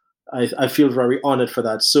 I feel very honored for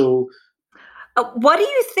that. So, what do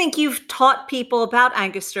you think you've taught people about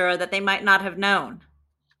Angostura that they might not have known?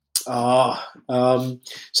 I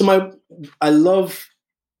love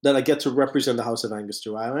that I get to represent the House of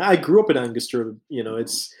Angostura. I grew up in Angostura.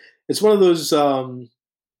 It's one of those.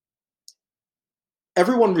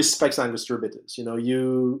 Everyone respects Angostura bitters.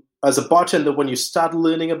 You as a bartender, when you start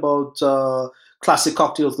learning about classic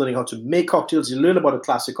cocktails, learning how to make cocktails, you learn about the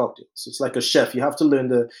classic cocktails. It's like a chef; you have to learn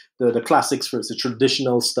the classics first, the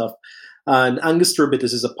traditional stuff, and Angostura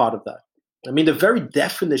bitters is a part of that. I mean, the very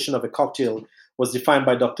definition of a cocktail was defined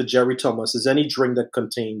by Dr. Jerry Thomas as any drink that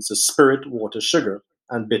contains a spirit, water, sugar,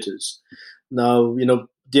 and bitters. Now,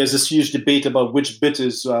 there's this huge debate about which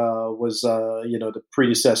bitters was the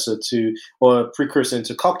predecessor to or precursor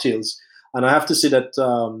into cocktails. And I have to say that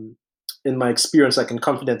in my experience, I can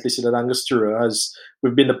confidently say that Angostura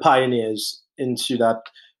we've been the pioneers into that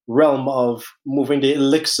realm of moving the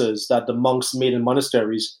elixirs that the monks made in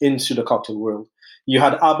monasteries into the cocktail world. You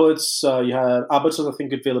had Abbott's. Abbott's was, I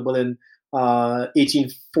think, available in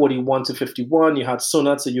 1841 to 51. You had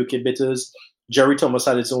Sonats, the UK bitters. Jerry Thomas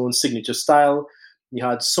had his own signature style. You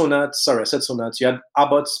had Sonats. Sorry, I said Sonats. You had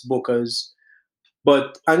Abbott's, Bocas.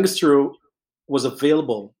 But Angostura was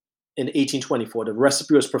available in 1824. The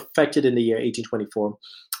recipe was perfected in the year 1824.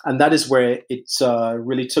 And that is where it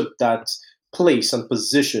really took that place and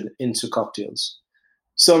position into cocktails.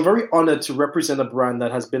 So I'm very honored to represent a brand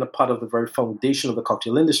that has been a part of the very foundation of the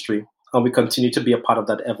cocktail industry. And we continue to be a part of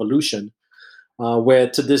that evolution, where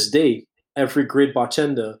to this day, every great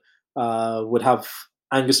bartender would have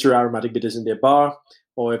Angostura aromatic bitters in their bar,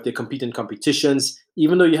 or if they compete in competitions,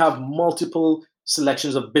 even though you have multiple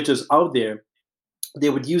selections of bitters out there, they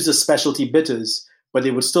would use the specialty bitters, but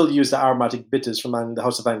they would still use the aromatic bitters from the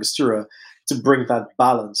House of Angostura to bring that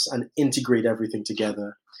balance and integrate everything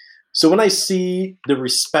together. So when I see the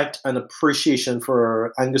respect and appreciation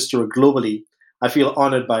for Angostura globally, I feel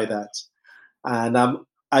honored by that. And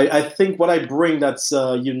I think what I bring that's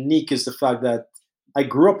unique is the fact that I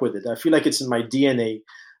grew up with it. I feel like it's in my DNA.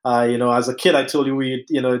 As a kid, I told you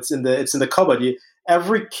it's in the cupboard.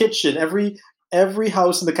 Every kitchen, every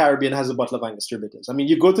house in the Caribbean has a bottle of Angostura bitters. I mean,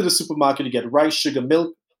 you go to the supermarket, you get rice, sugar,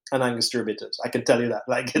 milk, and Angostura bitters. I can tell you that.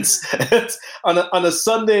 Like it's on a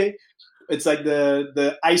Sunday, it's like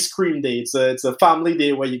the ice cream day. It's a family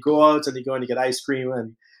day where you go out and you get ice cream,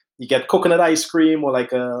 and you get coconut ice cream or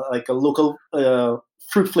like a local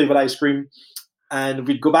fruit flavored ice cream, and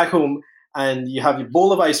we'd go back home and you have your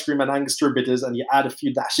bowl of ice cream and Angostura bitters, and you add a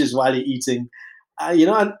few dashes while you're eating.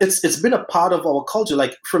 And it's been a part of our culture.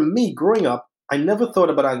 Like for me, growing up, I never thought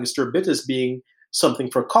about Angostura bitters being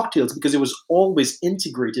something for cocktails because it was always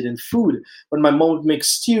integrated in food. When my mom would make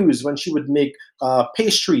stews, when she would make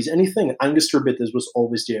pastries, anything, Angostura bitters was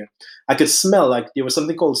always there. I could smell like there was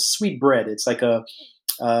something called sweet bread. It's like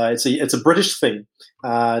it's a British thing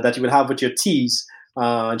that you would have with your teas,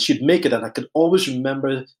 and she'd make it, and I could always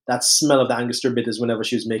remember that smell of the Angostura bitters whenever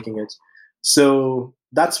she was making it. So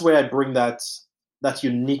that's where I bring that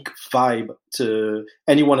unique vibe to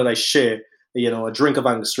anyone that I share, a drink of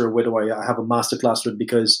Angostura with, or I have a masterclass with,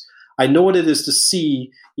 because I know what it is to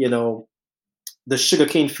see, the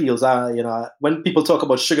sugarcane fields. When people talk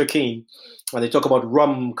about sugarcane and they talk about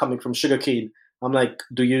rum coming from sugarcane, I'm like,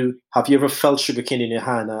 have you ever felt sugarcane in your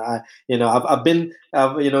hand? I've been,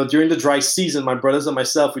 during the dry season, my brothers and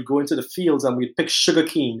myself, we'd go into the fields and we'd pick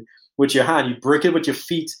sugarcane with your hand. You break it with your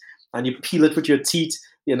feet and you peel it with your teeth.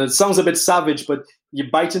 It sounds a bit savage, but you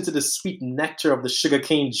bite into the sweet nectar of the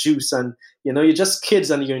sugarcane juice, and you're just kids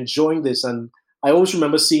and you're enjoying this. And I always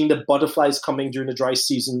remember seeing the butterflies coming during the dry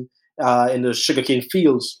season in the sugarcane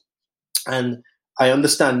fields. And I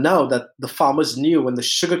understand now that the farmers knew when the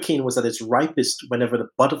sugarcane was at its ripest, whenever the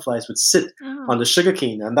butterflies would sit on the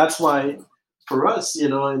sugarcane. And that's why, for us,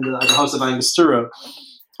 in the House of Angostura,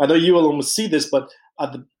 I know you will almost see this, but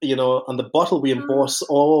on the bottle we emboss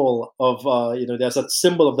all of, there's that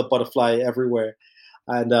symbol of the butterfly everywhere.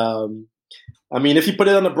 And if you put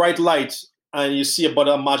it on a bright light and you see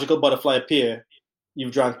a magical butterfly appear,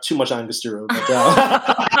 you've drank too much Angostura.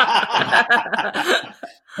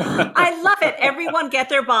 I love it. Everyone get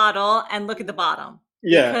their bottle and look at the bottom.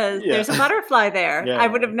 Yeah. Because there's a butterfly there. Yeah. I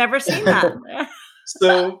would have never seen that.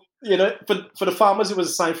 So, for the farmers, it was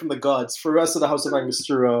a sign from the gods. For us at the House of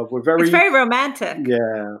Angostura, it's very romantic.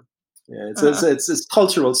 Yeah. Yeah. It's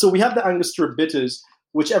cultural. So we have the Angostura bitters,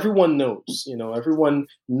 which everyone knows. Everyone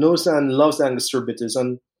knows and loves the Angostura bitters.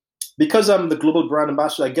 And because I'm the global brand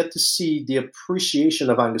ambassador, I get to see the appreciation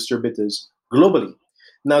of Angostura bitters globally.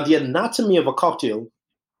 Now, the anatomy of a cocktail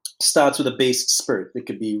starts with a base spirit. It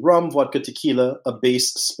could be rum, vodka, tequila, a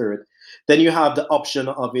base spirit. Then you have the option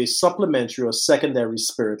of a supplementary or secondary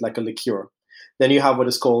spirit, like a liqueur. Then you have what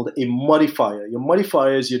is called a modifier. Your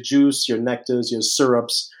modifier is your juice, your nectars, your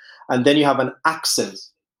syrups. And then you have an accent.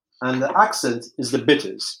 And the accent is the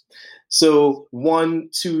bitters. So 1,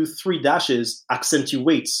 2, 3 dashes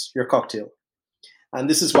accentuates your cocktail. And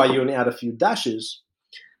this is why you only add a few dashes.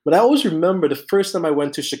 But I always remember the first time I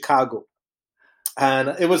went to Chicago. And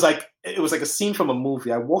it was like a scene from a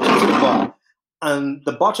movie. I walked into the bar, and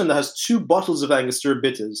the bartender has 2 bottles of Angostura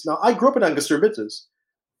bitters. Now, I grew up in Angostura bitters,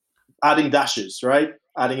 adding dashes, right?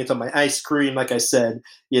 Adding it on my ice cream, like I said,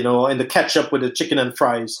 in the ketchup with the chicken and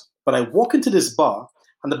fries. But I walk into this bar,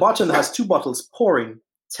 and the bartender has 2 bottles pouring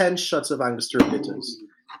 10 shots of Angostura bitters.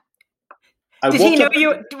 Did he know you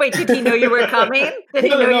were coming? Did he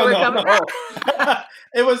know you were coming? No.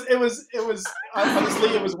 It was honestly,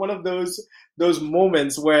 it was one of those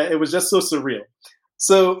moments where it was just so surreal.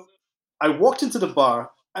 So I walked into the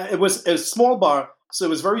bar. It was a small bar, so it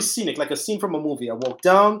was very scenic, like a scene from a movie. I walked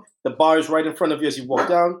down. The bar is right in front of you as you walk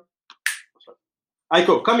down.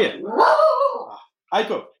 Aiko, come here.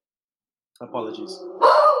 Aiko. Apologies.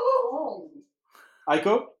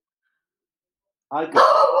 Aiko.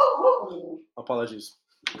 Apologies.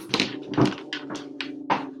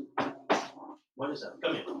 What is that?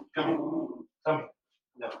 Come here. No.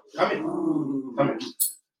 Come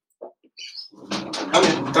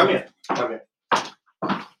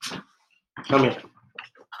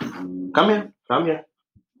here. Come here.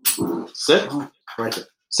 Sit. Right there.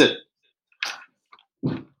 Sit.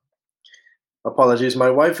 Apologies. My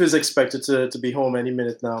wife is expected to be home any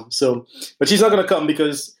minute now. But she's not going to come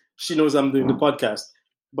because she knows I'm doing the podcast.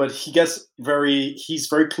 but he's very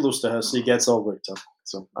close to her, so he gets all worked up.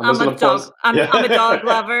 So I'm a dog. I'm a dog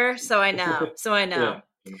lover, so I know. Yeah.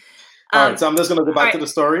 All right, so I'm just going to go back to the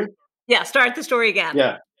story. Yeah, start the story again.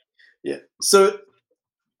 Yeah. So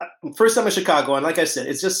first time in Chicago, and like I said,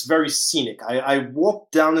 it's just very scenic. I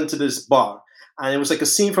walked down into this bar, and it was like a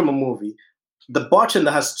scene from a movie. The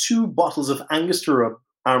bartender has 2 bottles of Angostura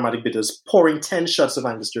aromatic bitters, pouring 10 shots of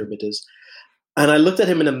Angostura bitters. And I looked at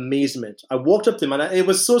him in amazement. I walked up to him, and it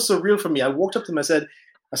was so surreal for me. I walked up to him, I said,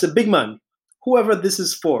 big man, whoever this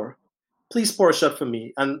is for, please pour a shot for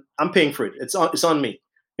me, and I'm paying for it. It's on me.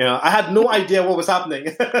 You know, I had no idea what was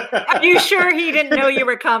happening. Are you sure he didn't know you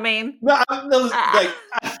were coming? No,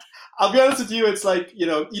 I'll be honest with you. It's like, you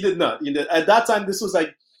know, he did not. You know, at that time, this was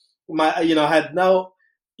like my, you know, I had now,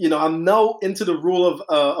 you know, I'm now into the role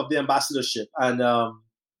of the ambassadorship, and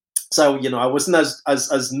so, you know, I wasn't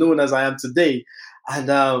as known as I am today,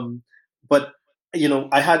 and but you know,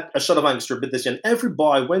 I had a shot of Angostura bitters, and every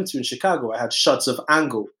bar I went to in Chicago, I had shots of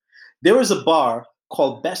Ango. There was a bar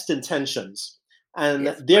called Best Intentions. And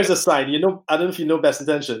yes, there's a sign, you know, I don't know if you know Best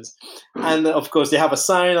Intentions. And of course, they have a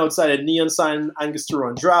sign outside, a neon sign, Angostura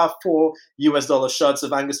on draft, $4 shots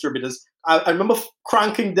of Angostura bitters. I remember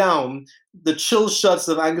cranking down the chill shots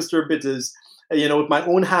of Angostura bitters, you know, with my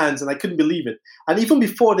own hands, and I couldn't believe it. And even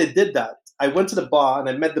before they did that, I went to the bar and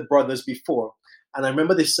I met the brothers before. And I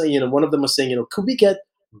remember they saying, you know, one of them was saying, you know, could we get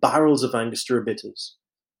barrels of Angostura bitters?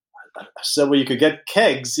 I said, well, you could get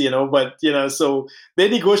kegs, you know, but, you know, so they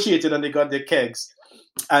negotiated and they got their kegs,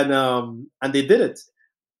 and they did it.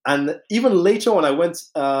 And even later on, I went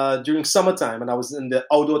during summertime, and I was in the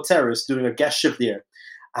outdoor terrace doing a guest shift there.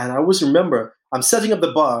 And I always remember I'm setting up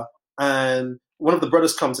the bar, and one of the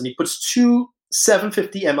brothers comes and he puts 2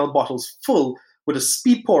 750 ml bottles full with a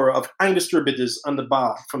speed pourer of Angostura bitters on the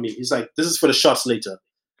bar for me. He's like, this is for the shots later.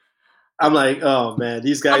 I'm like, oh man,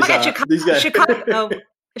 these guys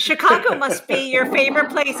Chicago must be your favorite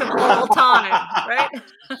place of all time, right?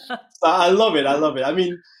 I love it. I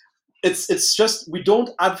mean, it's just, we don't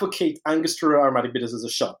advocate Angostura aromatic bitters as a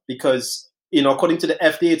shot because, you know, according to the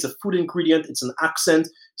FDA, it's a food ingredient, it's an accent,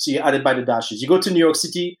 so you add it by the dashes. You go to New York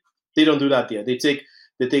City, they don't do that there. They take,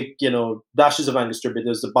 you know, dashes of Angostura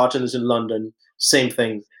bitters. The bartenders in London, same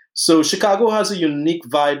thing. So Chicago has a unique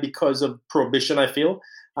vibe because of Prohibition, I feel,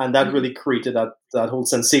 and that really created that whole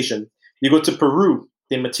sensation. You go to Peru,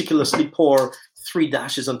 they meticulously pour 3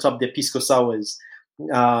 dashes on top of their pisco sours.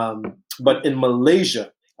 But in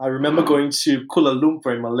Malaysia, I remember going to Kuala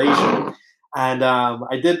Lumpur in Malaysia, and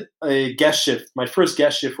I did a guest shift. My first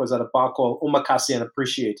guest shift was at a bar called Omakase and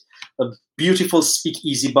Appreciate, a beautiful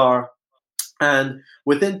speakeasy bar. And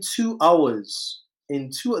within 2 hours,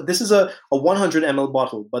 this is a 100 ml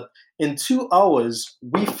bottle, but in 2 hours,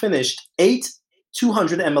 we finished 8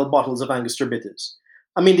 200 ml bottles of Angostura bitters.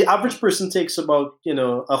 I mean, the average person takes about, you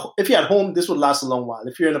know, if you're at home, this would last a long while.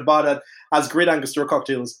 If you're in a bar that has great Angostura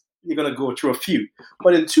cocktails, you're going to go through a few.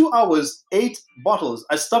 But in 2 hours, 8 bottles.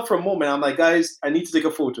 I stopped for a moment. I'm like, guys, I need to take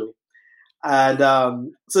a photo.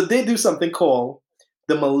 And so they do something called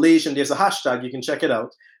the Malaysian, there's a hashtag, you can check it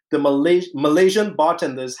out, the Malaysian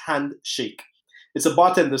Bartenders Handshake. It's a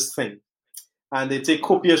bartender's thing. And they take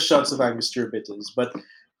copious shots of Angostura bitters. But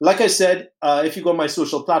like I said, if you go on my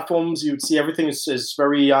social platforms, you'd see everything is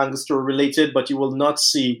very Angostura related, but you will not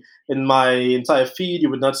see in my entire feed, you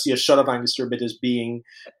would not see a shot of Angostura bitters being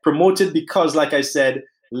promoted because, like I said,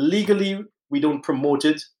 legally we don't promote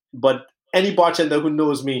it, but any bartender who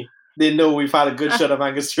knows me, they know we've had a good shot of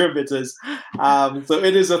Angostura bitters. So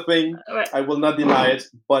it is a thing. I will not deny it,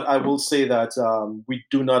 but I will say that we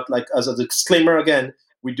do not, like, as a disclaimer again,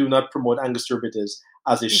 we do not promote Angostura bitters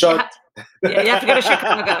as a shot. Yeah, you have to go to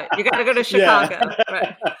Chicago. You got to go to Chicago. Yeah.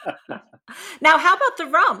 Right. Now, how about the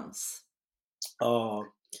rums?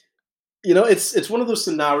 You know, it's one of those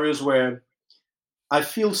scenarios where I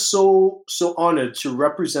feel so honored to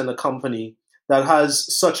represent a company that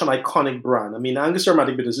has such an iconic brand. I mean, Angostura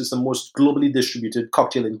aromatic bitters is the most globally distributed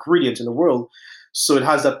cocktail ingredient in the world, so it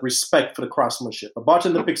has that respect for the craftsmanship. A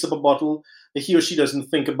bartender picks up a bottle, he or she doesn't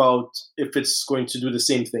think about if it's going to do the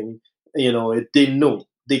same thing. You know, they know.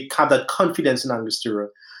 They have that confidence in Angostura.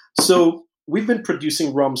 So we've been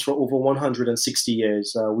producing rums for over 160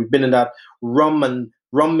 years. We've been in that rum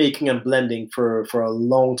making and blending for a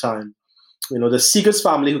long time. You know, the Seegers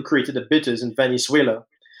family who created the bitters in Venezuela,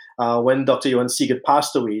 when Dr. Johan Seeger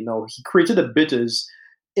passed away, you know, he created the bitters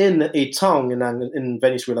in a town in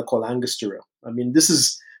Venezuela called Angostura. I mean, this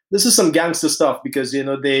is some gangster stuff because, you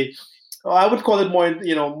know, I would call it more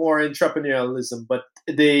entrepreneurialism, but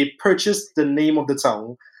they purchased the name of the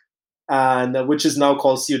town, and which is now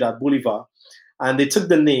called Ciudad Bolivar. and they took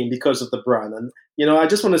the name because of the brand. And I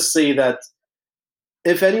just want to say that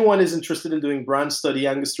if anyone is interested in doing brand study,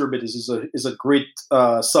 Angostura Bitters is a great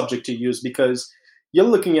subject to use, because you're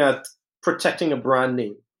looking at protecting a brand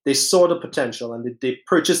name. They saw the potential, and they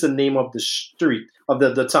purchased the name of the street, of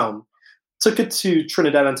the town, took it to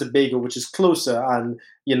Trinidad and Tobago, which is closer, and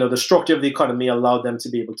the structure of the economy allowed them to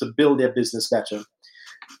be able to build their business better.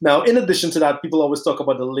 Now, in addition to that, people always talk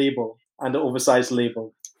about the label and the oversized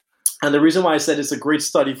label. And the reason why I said it's a great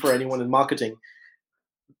study for anyone in marketing,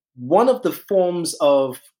 one of the forms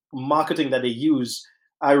of marketing that they use,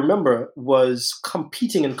 I remember, was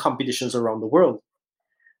competing in competitions around the world.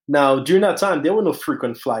 Now, during that time, there were no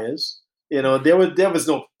frequent flyers. There was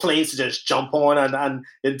no planes to just jump on and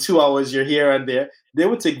in 2 hours you're here and there. They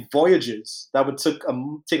would take voyages that would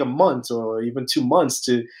take a month or even 2 months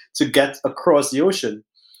to get across the ocean.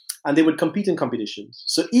 And they would compete in competitions.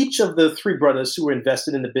 So each of the three brothers who were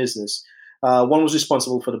invested in the business, one was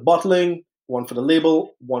responsible for the bottling, one for the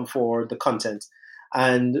label, one for the content.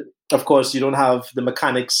 And of course, you don't have the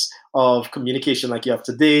mechanics of communication like you have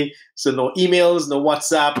today. So no emails, no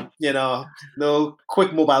WhatsApp, no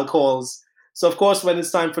quick mobile calls. So of course, when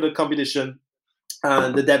it's time for the competition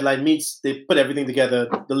and the deadline meets, they put everything together.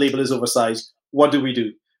 The label is oversized. What do?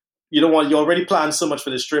 You already planned so much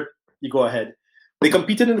for this trip. You go ahead. They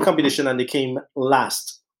competed in the competition and they came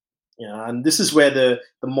last. And this is where the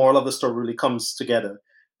moral of the story really comes together.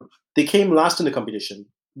 They came last in the competition,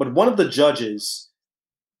 but one of the judges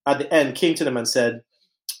at the end came to them and said,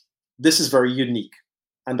 this is very unique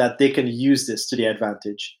and that they can use this to their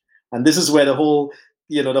advantage. And this is where the whole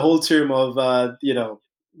term of,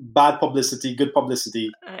 bad publicity, good publicity,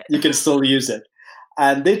 you can still use it.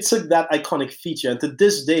 And they took that iconic feature, and to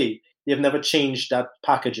this day, they have never changed that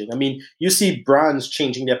packaging. I mean, you see brands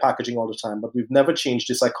changing their packaging all the time, but we've never changed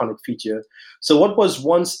this iconic feature. So what was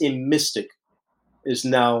once a mystic is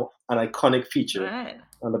now an iconic feature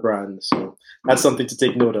on the brand. So that's something to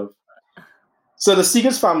take note of. So the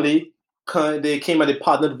Seegers family, they came and they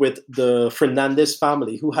partnered with the Fernandez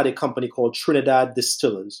family, who had a company called Trinidad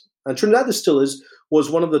Distillers. And Trinidad Distillers was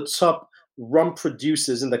one of the top rum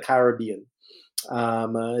producers in the Caribbean.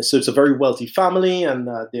 So it's a very wealthy family, and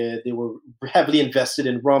they were heavily invested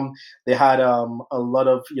in rum. They had a lot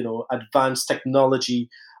of advanced technology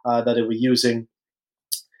that they were using,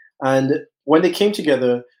 and when they came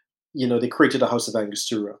together, they created a House of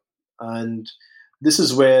Angostura, and this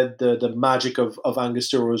is where the magic of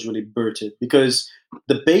Angostura was really birthed, because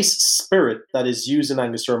the base spirit that is used in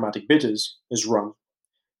Angostura Aromatic Bitters is rum.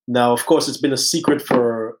 Now, of course, it's been a secret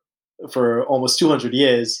for almost 200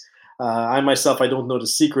 years. I myself, I don't know the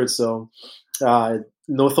secret, so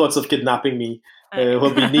no thoughts of kidnapping me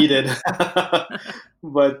will be needed.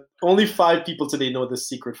 But only 5 people today know the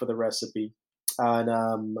secret for the recipe.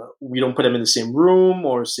 And we don't put them in the same room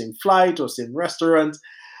or same flight or same restaurant.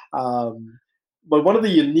 But one of the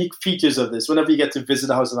unique features of this, whenever you get to visit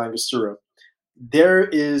the House of Angostura, there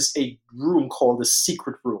is a room called the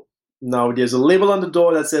secret room. Now, there's a label on the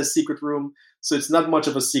door that says secret room, so it's not much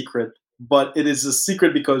of a secret, but it is a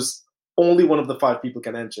secret because only one of the 5 people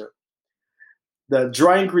can enter. The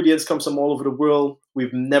dry ingredients come from all over the world.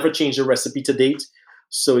 We've never changed the recipe to date.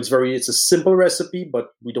 So it's a simple recipe, but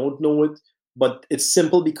we don't know it. But it's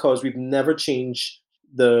simple because we've never changed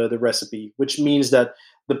the recipe, which means that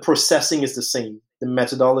the processing is the same. The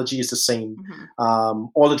methodology is the same. Mm-hmm.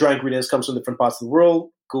 All the dry ingredients comes from different parts of the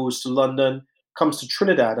world, goes to London, comes to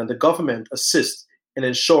Trinidad, and the government assists in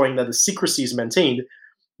ensuring that the secrecy is maintained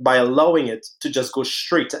by allowing it to just go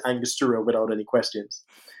straight to Angostura without any questions.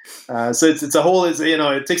 So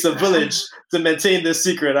it takes a village to maintain this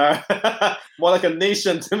secret. More like a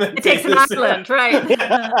nation to maintain it takes an island,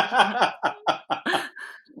 right?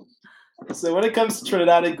 So when it comes to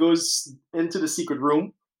Trinidad, it goes into the secret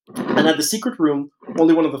room. And at the secret room,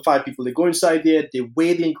 only one of the 5 people, they go inside there, they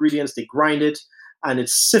weigh the ingredients, they grind it, and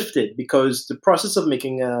it's sifted, because the process of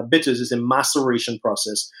making bitters is a maceration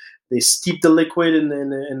process. They steep the liquid in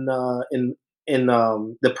the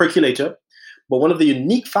percolator. But one of the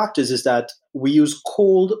unique factors is that we use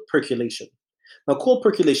cold percolation. Now, cold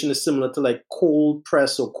percolation is similar to like cold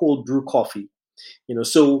press or cold brew coffee.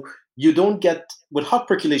 So you don't get, with hot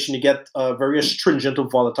percolation, you get very astringent or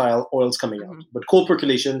volatile oils coming out. But cold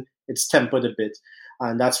percolation, it's tempered a bit.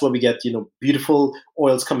 And that's where we get, beautiful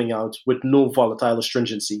oils coming out with no volatile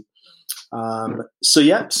astringency.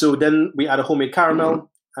 So then we add a homemade caramel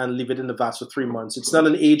and leave it in the vats for 3 months. It's not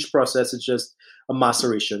an aged process, it's just a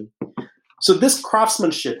maceration. So this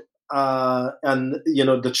craftsmanship and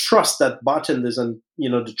the trust that bartenders and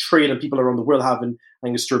the trade and people around the world have in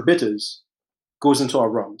Angostura bitters goes into our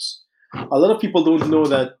rums. A lot of people don't know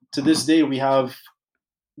that to this day, we have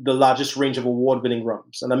the largest range of award-winning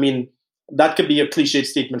rums. And I mean, that could be a cliched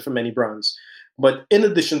statement for many brands. But in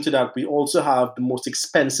addition to that, we also have the most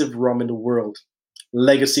expensive rum in the world,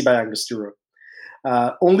 Legacy by Angostura.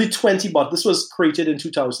 Only 20 bottles. This was created in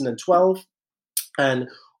 2012, and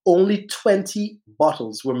only 20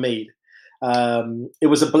 bottles were made. It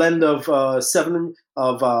was a blend of 7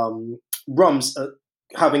 rums,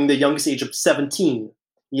 having the youngest age of 17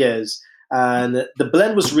 years. And the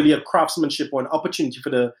blend was really a craftsmanship or an opportunity for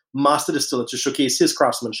the master distiller to showcase his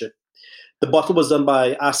craftsmanship. The bottle was done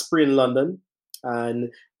by Asprey in London, and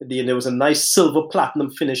there was a nice silver platinum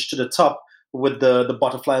finish to the top with the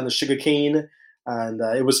butterfly and the sugar cane, and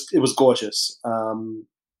it was gorgeous.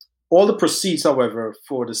 All the proceeds, however,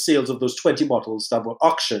 for the sales of those 20 bottles that were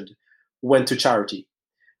auctioned went to charity.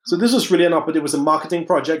 So this was really it was a marketing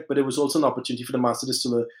project, but it was also an opportunity for the master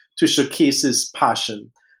distiller to showcase his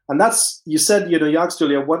passion. And that's, you said, you asked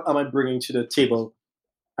earlier, what am I bringing to the table?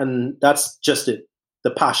 And that's just it,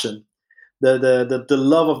 the passion, the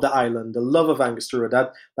love of the island, the love of Angostura,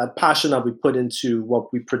 that passion that we put into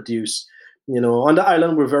what we produce. On the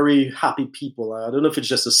island, we're very happy people. I don't know if it's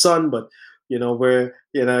just the sun, but,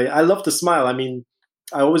 I love to smile. I mean,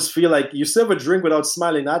 I always feel like you serve a drink without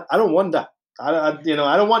smiling. I don't want that. I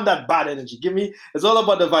don't want that bad energy. It's all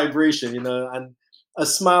about the vibration, and a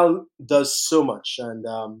smile does so much. And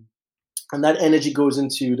that energy goes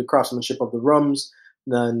into the craftsmanship of the rums.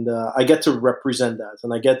 And I get to represent that,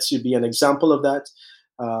 and I get to be an example of that.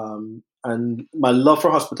 And my love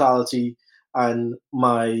for hospitality and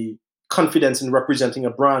my confidence in representing a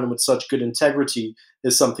brand with such good integrity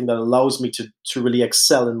is something that allows me to really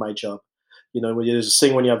excel in my job. There's a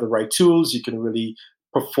saying, when you have the right tools, you can really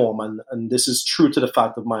perform. And this is true to the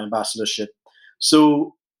fact of my ambassadorship.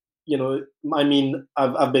 So, I mean,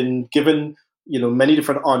 I've been given, many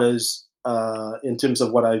different honors in terms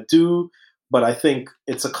of what I do. But I think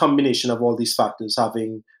it's a combination of all these factors,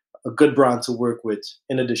 having a good brand to work with,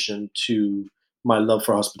 in addition to my love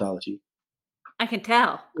for hospitality. I can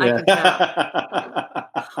tell. Yeah. I can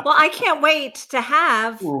tell. Well, I can't wait to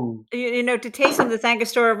have, to taste some of this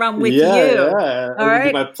Angostura rum with you. Yeah, all right,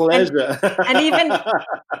 be my pleasure. And even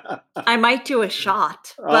I might do a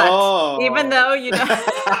shot, but even though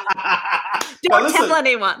don't tell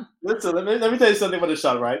anyone. Listen, let me tell you something about a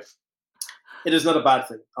shot, right? It is not a bad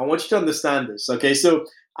thing. I want you to understand this, okay? So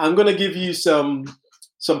I'm going to give you some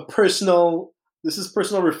personal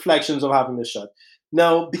reflections of having this shot.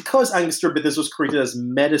 Now, because Angostura Bitters was created as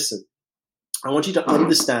medicine, I want you to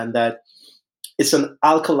understand that it's an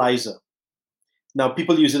alkalizer. Now,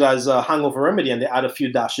 people use it as a hangover remedy, and they add a few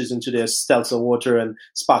dashes into their seltzer water and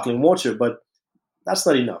sparkling water, but that's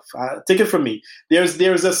not enough. Take it from me. There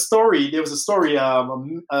was a story,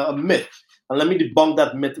 a myth. And let me debunk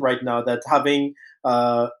that myth right now, that having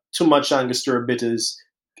too much Angostura Bitters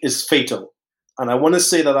is fatal. And I want to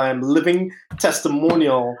say that I am living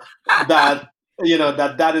testimonial that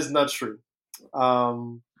that is not true.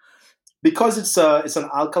 Because it's an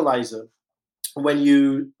alkalizer. When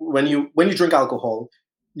you drink alcohol,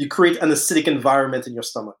 you create an acidic environment in your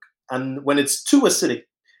stomach. And when it's too acidic,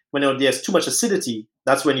 when there's too much acidity,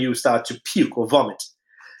 that's when you start to puke or vomit.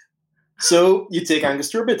 So you take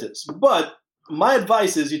Angostura Bitters. But my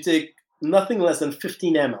advice is you take nothing less than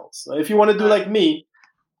 15 ml. So if you want to do like me,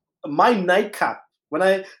 my nightcap,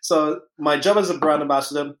 so my job as a brand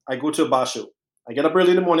ambassador, I go to a bar show. I get up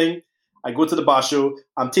early in the morning, I go to the bar show,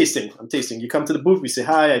 I'm tasting. You come to the booth, we say,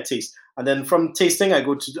 hi, I taste. And then from tasting, I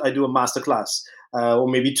do a master class, or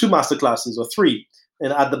maybe 2 master classes or 3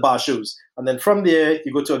 at the bar shows. And then from there,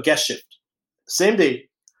 you go to a guest shift. Same day,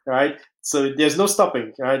 all right? So there's no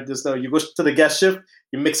stopping, all right? You go to the guest shift,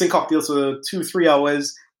 you're mixing cocktails for 2-3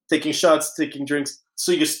 hours, taking shots, taking drinks.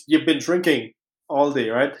 So you've been drinking all day,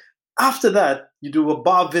 right? After that, you do a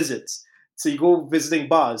bar visit. So you go visiting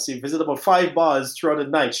bars. So you visit about 5 bars throughout the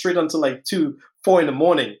night, straight until like 2-4 in the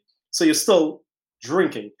morning. So you're still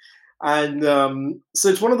drinking. And so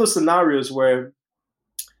it's one of those scenarios where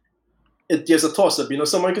there's a toss-up.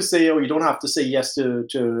 Someone could say, oh, you don't have to say yes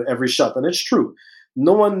to every shot. And it's true.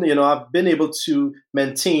 No one, I've been able to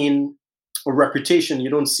maintain a reputation. You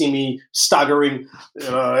don't see me staggering,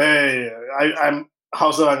 hey, I'm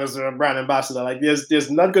House of Angostura brand ambassador. Like there's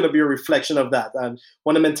not going to be a reflection of that. I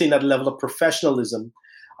want to maintain that level of professionalism.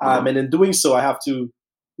 And in doing so, I have to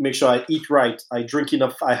make sure I eat right, I drink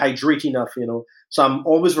enough, I hydrate enough, So I'm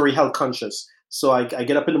always very health conscious. So I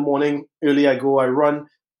get up in the morning, early I run,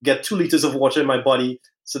 get 2 liters of water in my body.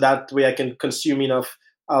 So that way I can consume enough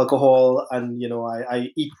alcohol and,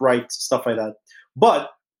 I eat right, stuff like that. But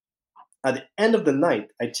at the end of the night,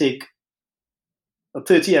 I take a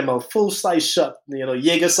 30 ml full-size shot,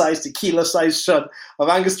 Jaeger-size, tequila-size shot of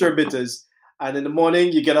Angostura bitters. And in the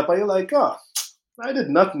morning, you get up and you're like, oh, I did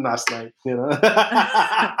nothing last night.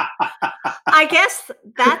 I guess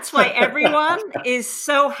that's why everyone is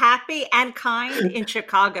so happy and kind in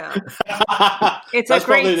Chicago. It's a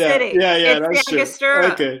great city. Yeah, it's that's the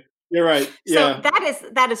Angostura. True. Okay, you're right. So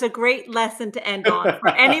that is a great lesson to end on for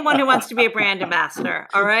anyone who wants to be a brand ambassador.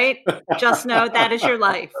 All right, just know that is your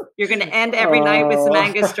life. You're going to end every night with some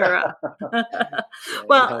Angostura.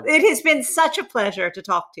 Well, it has been such a pleasure to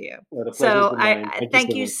talk to you. So I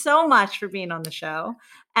thank you so much for being on the show.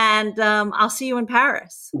 And I'll see you in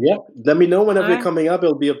Paris. Yeah, let me know whenever you're coming up.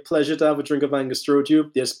 It'll be a pleasure to have a drink of Angostura with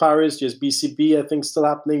you. There's Paris, there's BCB, I think, still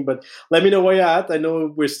happening. But let me know where you're at. I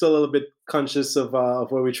know we're still a little bit conscious of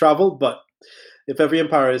where we travel. But if ever in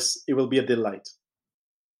Paris, it will be a delight.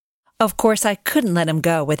 Of course, I couldn't let him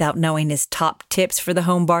go without knowing his top tips for the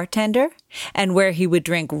home bartender and where he would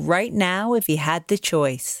drink right now if he had the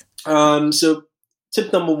choice. So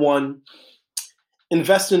tip number one,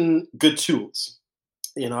 invest in good tools.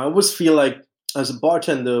 I always feel like as a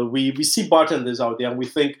bartender, we see bartenders out there and we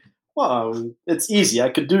think, wow, it's easy. I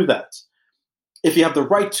could do that. If you have the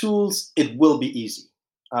right tools, it will be easy.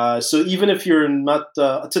 So even if you're not,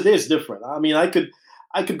 today is different. I mean, I could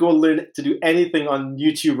go and learn to do anything on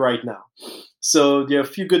YouTube right now. So there are a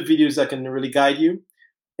few good videos that can really guide you.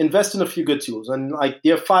 Invest in a few good tools. And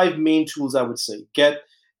there are 5 main tools, I would say. Get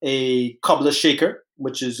a cobbler shaker,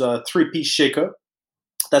 which is a 3-piece shaker.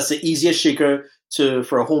 That's the easiest shaker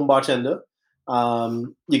for a home bartender.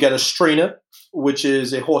 You get a strainer, which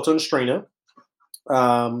is a Hawthorne strainer.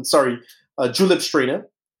 A julep strainer.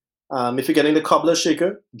 If you're getting the cobbler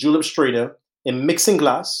shaker, julep strainer, a mixing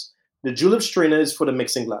glass. The julep strainer is for the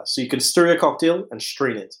mixing glass. So you can stir your cocktail and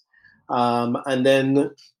strain it. And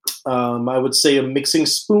then I would say a mixing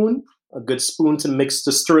spoon, a good spoon to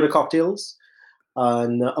stir the cocktails,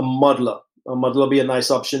 and a muddler. A muddler will be a nice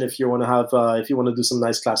option if you want to do some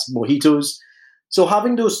nice classic mojitos. So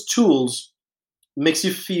having those tools makes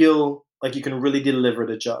you feel like you can really deliver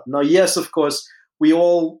the job. Now, yes, of course, we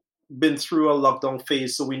all been through a lockdown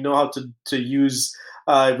phase, so we know how to use.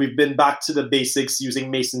 We've been back to the basics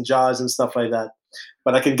using mason jars and stuff like that.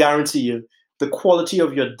 But I can guarantee you, the quality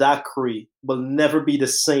of your daiquiri will never be the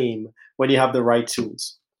same when you have the right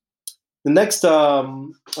tools. The next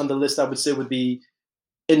on the list, I would say, would be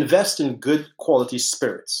invest in good quality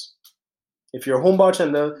spirits. If you're a home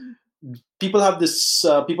bartender, people have this,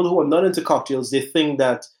 people who are not into cocktails, they think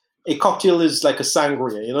that a cocktail is like a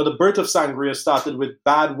sangria. The birth of sangria started with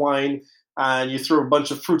bad wine and you throw a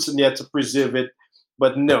bunch of fruits in there to preserve it.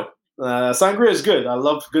 But no, sangria is good. I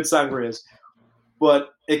love good sangrias. But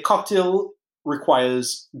a cocktail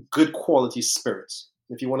requires good quality spirits.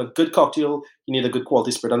 If you want a good cocktail, you need a good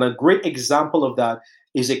quality spirit. And a great example of that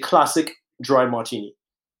is a classic dry martini.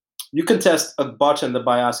 You can test a bartender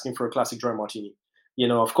by asking for a classic dry martini.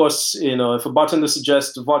 Of course, if a bartender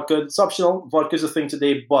suggests vodka, it's optional. Vodka is a thing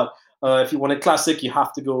today, but if you want a classic, you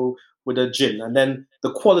have to go with a gin. And then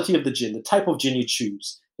the quality of the gin, the type of gin you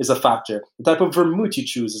choose is a factor. The type of vermouth you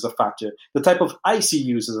choose is a factor. The type of ice you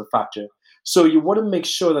use is a factor. So you want to make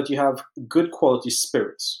sure that you have good quality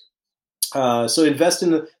spirits. So invest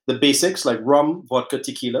in the basics like rum, vodka,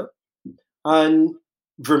 tequila, and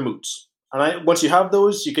vermouth. And once you have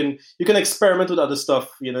those, you can experiment with other stuff.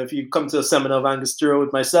 If you come to a seminar of Angostura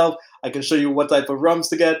with myself, I can show you what type of rums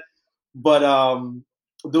to get. But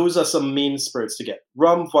those are some main spirits to get: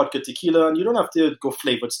 rum, vodka, tequila, and you don't have to go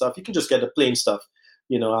flavored stuff. You can just get the plain stuff,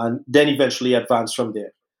 and then eventually advance from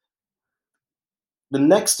there. The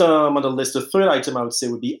next on the list, the third item I would say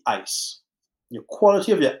would be ice. Your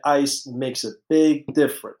quality of your ice makes a big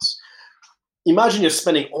difference. Imagine you're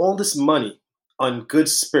spending all this money on good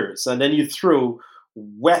spirits, and then you throw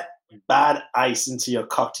wet, bad ice into your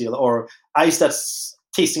cocktail, or ice that's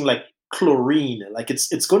tasting like chlorine. Like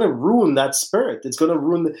it's going to ruin that spirit. It's going to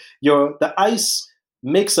ruin the ice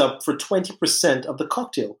makes up for 20% of the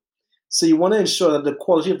cocktail. So you want to ensure that the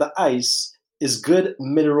quality of the ice is good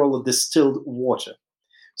mineral or distilled water.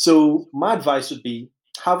 So my advice would be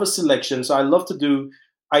have a selection. So I love to do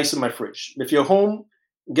ice in my fridge. If you're home,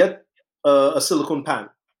 get a silicone pan.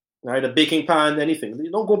 Right, a baking pan, anything.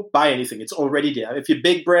 You don't go buy anything. It's already there. If you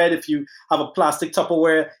bake bread, if you have a plastic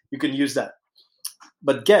Tupperware, you can use that.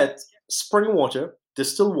 But get spring water,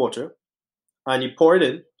 distilled water, and you pour it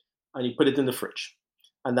in, and you put it in the fridge.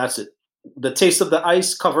 And that's it. The taste of the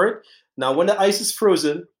ice, cover it. Now, when the ice is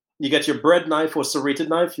frozen, you get your bread knife or serrated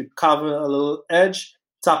knife, you carve a little edge,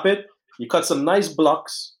 tap it, you cut some nice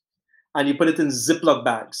blocks, and you put it in Ziploc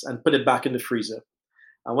bags and put it back in the freezer.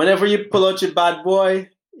 And whenever you pull out your bad boy,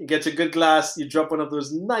 you get a good glass, you drop one of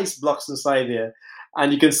those nice blocks inside there,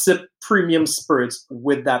 and you can sip premium spirits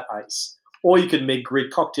with that ice. Or you can make great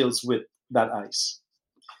cocktails with that ice.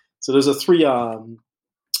 So those are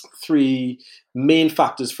three main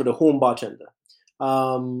factors for the home bartender.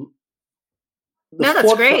 No,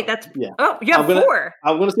 that's great. You have four.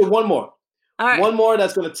 I'm going to say one more. All right. One more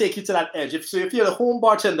that's going to take you to that edge. If you're the home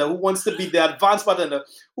bartender who wants to be the advanced bartender,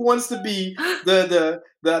 who wants to be the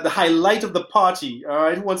highlight of the party, all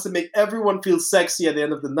right, who wants to make everyone feel sexy at the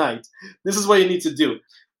end of the night, this is what you need to do.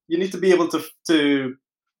 You need to be able to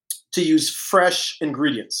use fresh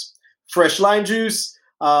ingredients, fresh lime juice,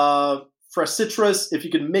 fresh citrus. If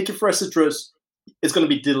you can make it fresh citrus, it's going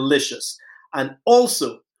to be delicious. And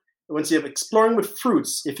also, once you're exploring with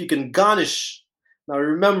fruits, if you can garnish. Now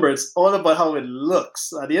remember, it's all about how it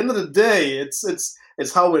looks. At the end of the day,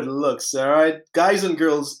 it's how it looks. All right, guys and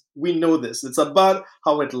girls, we know this. It's about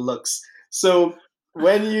how it looks. So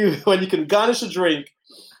when you can garnish a drink,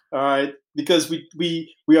 all right, because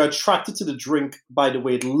we are attracted to the drink by the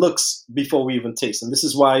way it looks before we even taste, and this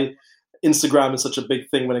is why Instagram is such a big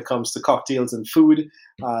thing when it comes to cocktails and food.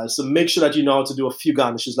 So make sure that you know how to do a few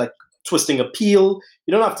garnishes, like twisting a peel.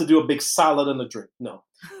 You don't have to do a big salad on a drink. No.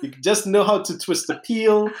 You just know how to twist the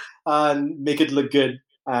peel and make it look good.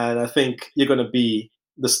 And I think you're going to be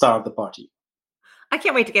the star of the party. I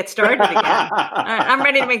can't wait to get started again. All right, I'm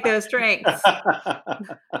ready to make those drinks.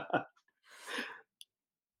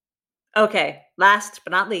 Okay, last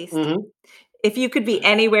but not least, if you could be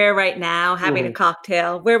anywhere right now having a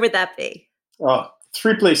cocktail, where would that be?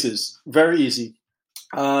 Three places. Very easy.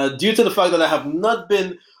 Due to the fact that I have not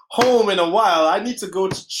been home in a while, I need to go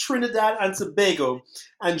to Trinidad and Tobago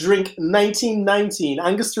and drink 1919,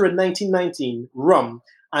 Angostura 1919 rum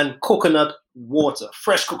and coconut water,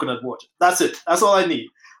 fresh coconut water. That's it. That's all I need.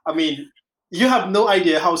 I mean, you have no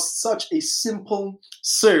idea how such a simple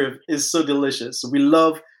serve is so delicious. We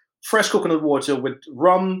love fresh coconut water with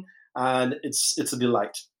rum, and it's a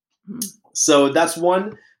delight. So that's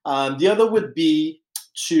one. The other would be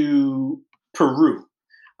to Peru.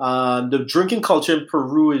 The drinking culture in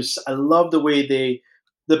Peru I love the way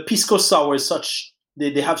the pisco sour is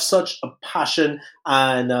they have such a passion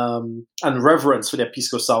and reverence for their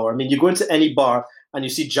pisco sour. I mean, you go into any bar and you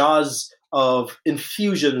see jars of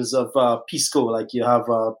infusions of pisco, like you have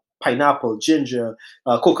pineapple, ginger,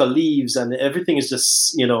 coca leaves, and everything is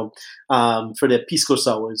just, for their pisco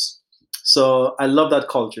sours. So I love that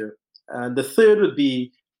culture. And the third would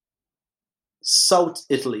be South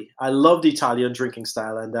Italy. I love the Italian drinking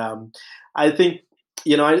style, and I think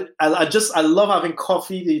I love having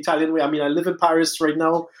coffee the Italian way. I mean, I live in Paris right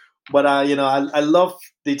now, but I love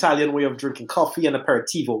the Italian way of drinking coffee and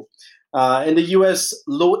aperitivo. In the US,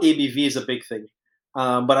 low ABV is a big thing,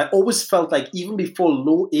 but I always felt like even before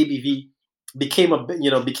low ABV became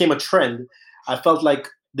a trend, I felt like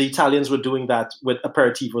the Italians were doing that with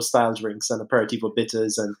aperitivo style drinks and aperitivo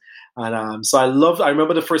bitters, and so I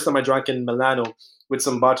remember the first time I drank in Milano with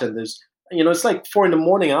some bartenders. It's like 4 a.m.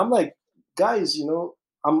 and I'm like, guys,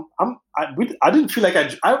 I didn't feel like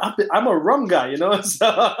I'm a rum guy,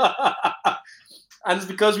 So, and it's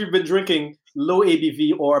because we've been drinking low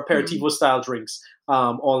ABV or aperitivo style drinks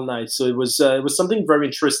all night. So it was something very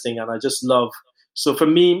interesting, and I just love. So for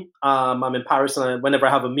me, I'm in Paris, and whenever I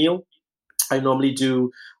have a meal, I normally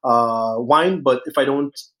do wine, but if I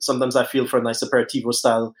don't, sometimes I feel for a nice aperitivo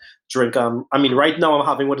style drink. Right now I'm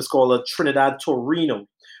having what is called a Trinidad Torino,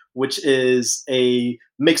 which is a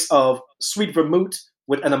mix of sweet vermouth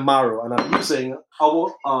with an Amaro, and I'm using the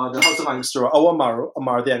House of Angostura, our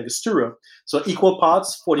Amaro de Angostura. So equal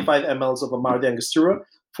parts, 45 mLs of Amaro de Angostura,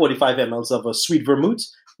 45 mLs of a sweet vermouth,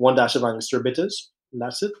 1 dash of Angostura bitters, and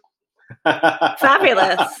that's it.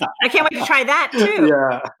 Fabulous. I can't wait to try that too.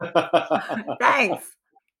 Yeah. Thanks.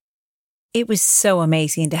 It was so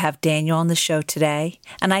amazing to have Daniel on the show today,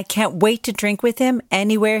 and I can't wait to drink with him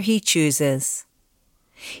anywhere he chooses.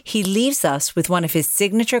 He leaves us with one of his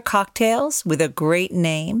signature cocktails with a great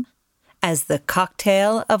name as the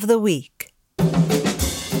cocktail of the week.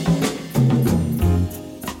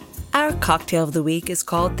 Our cocktail of the week is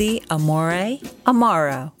called the Amore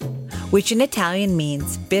Amaro, which in Italian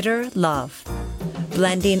means bitter love,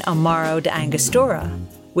 blending Amaro de Angostura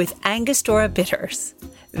with Angostura bitters.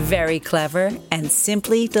 Very clever and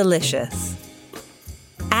simply delicious.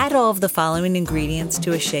 Add all of the following ingredients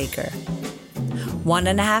to a shaker.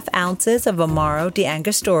 1.5 ounces of Amaro de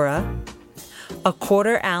Angostura,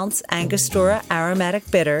 1/4 ounce Angostura aromatic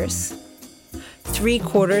bitters,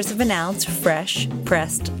 3/4 ounce fresh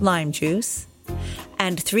pressed lime juice,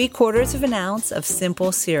 and 3/4 ounce of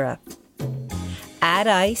simple syrup. Add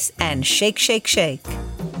ice and shake, shake, shake.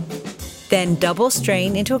 Then double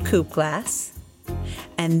strain into a coupe glass.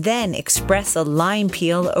 And then express a lime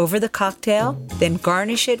peel over the cocktail, then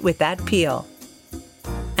garnish it with that peel.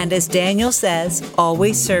 And as Daniel says,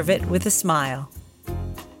 always serve it with a smile.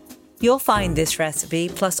 You'll find this recipe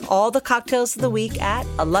plus all the cocktails of the week at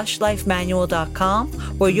alushlifemanual.com,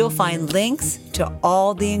 where you'll find links to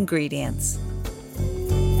all the ingredients.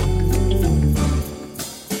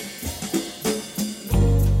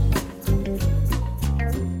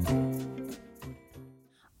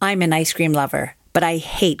 I'm an ice cream lover, but I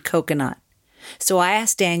hate coconut. So I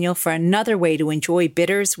asked Daniel for another way to enjoy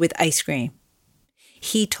bitters with ice cream.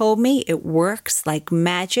 He told me it works like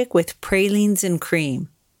magic with pralines and cream.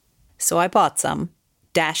 So I bought some,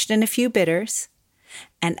 dashed in a few bitters,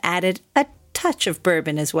 and added a touch of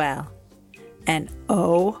bourbon as well. And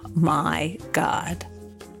oh my God.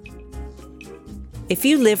 If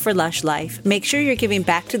you live for Lush Life, make sure you're giving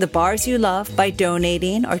back to the bars you love by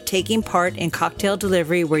donating or taking part in cocktail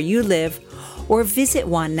delivery where you live, or visit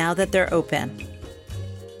one now that they're open.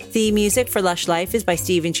 The music for Lush Life is by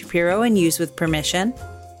Steven Shapiro and used with permission.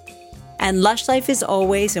 And Lush Life is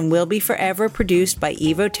always and will be forever produced by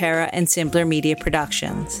Evo Terra and Simpler Media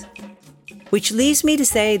Productions. Which leaves me to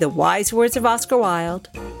say the wise words of Oscar Wilde: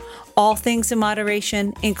 all things in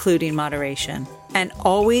moderation, including moderation. And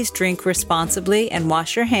always drink responsibly and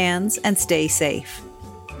wash your hands and stay safe.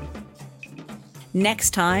 Next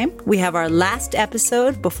time, we have our last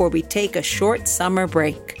episode before we take a short summer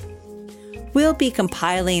break. We'll be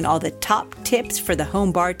compiling all the top tips for the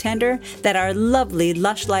home bartender that our lovely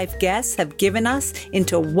Lush Life guests have given us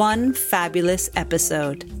into one fabulous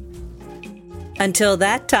episode. Until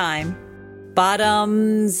that time,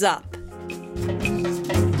 bottoms up.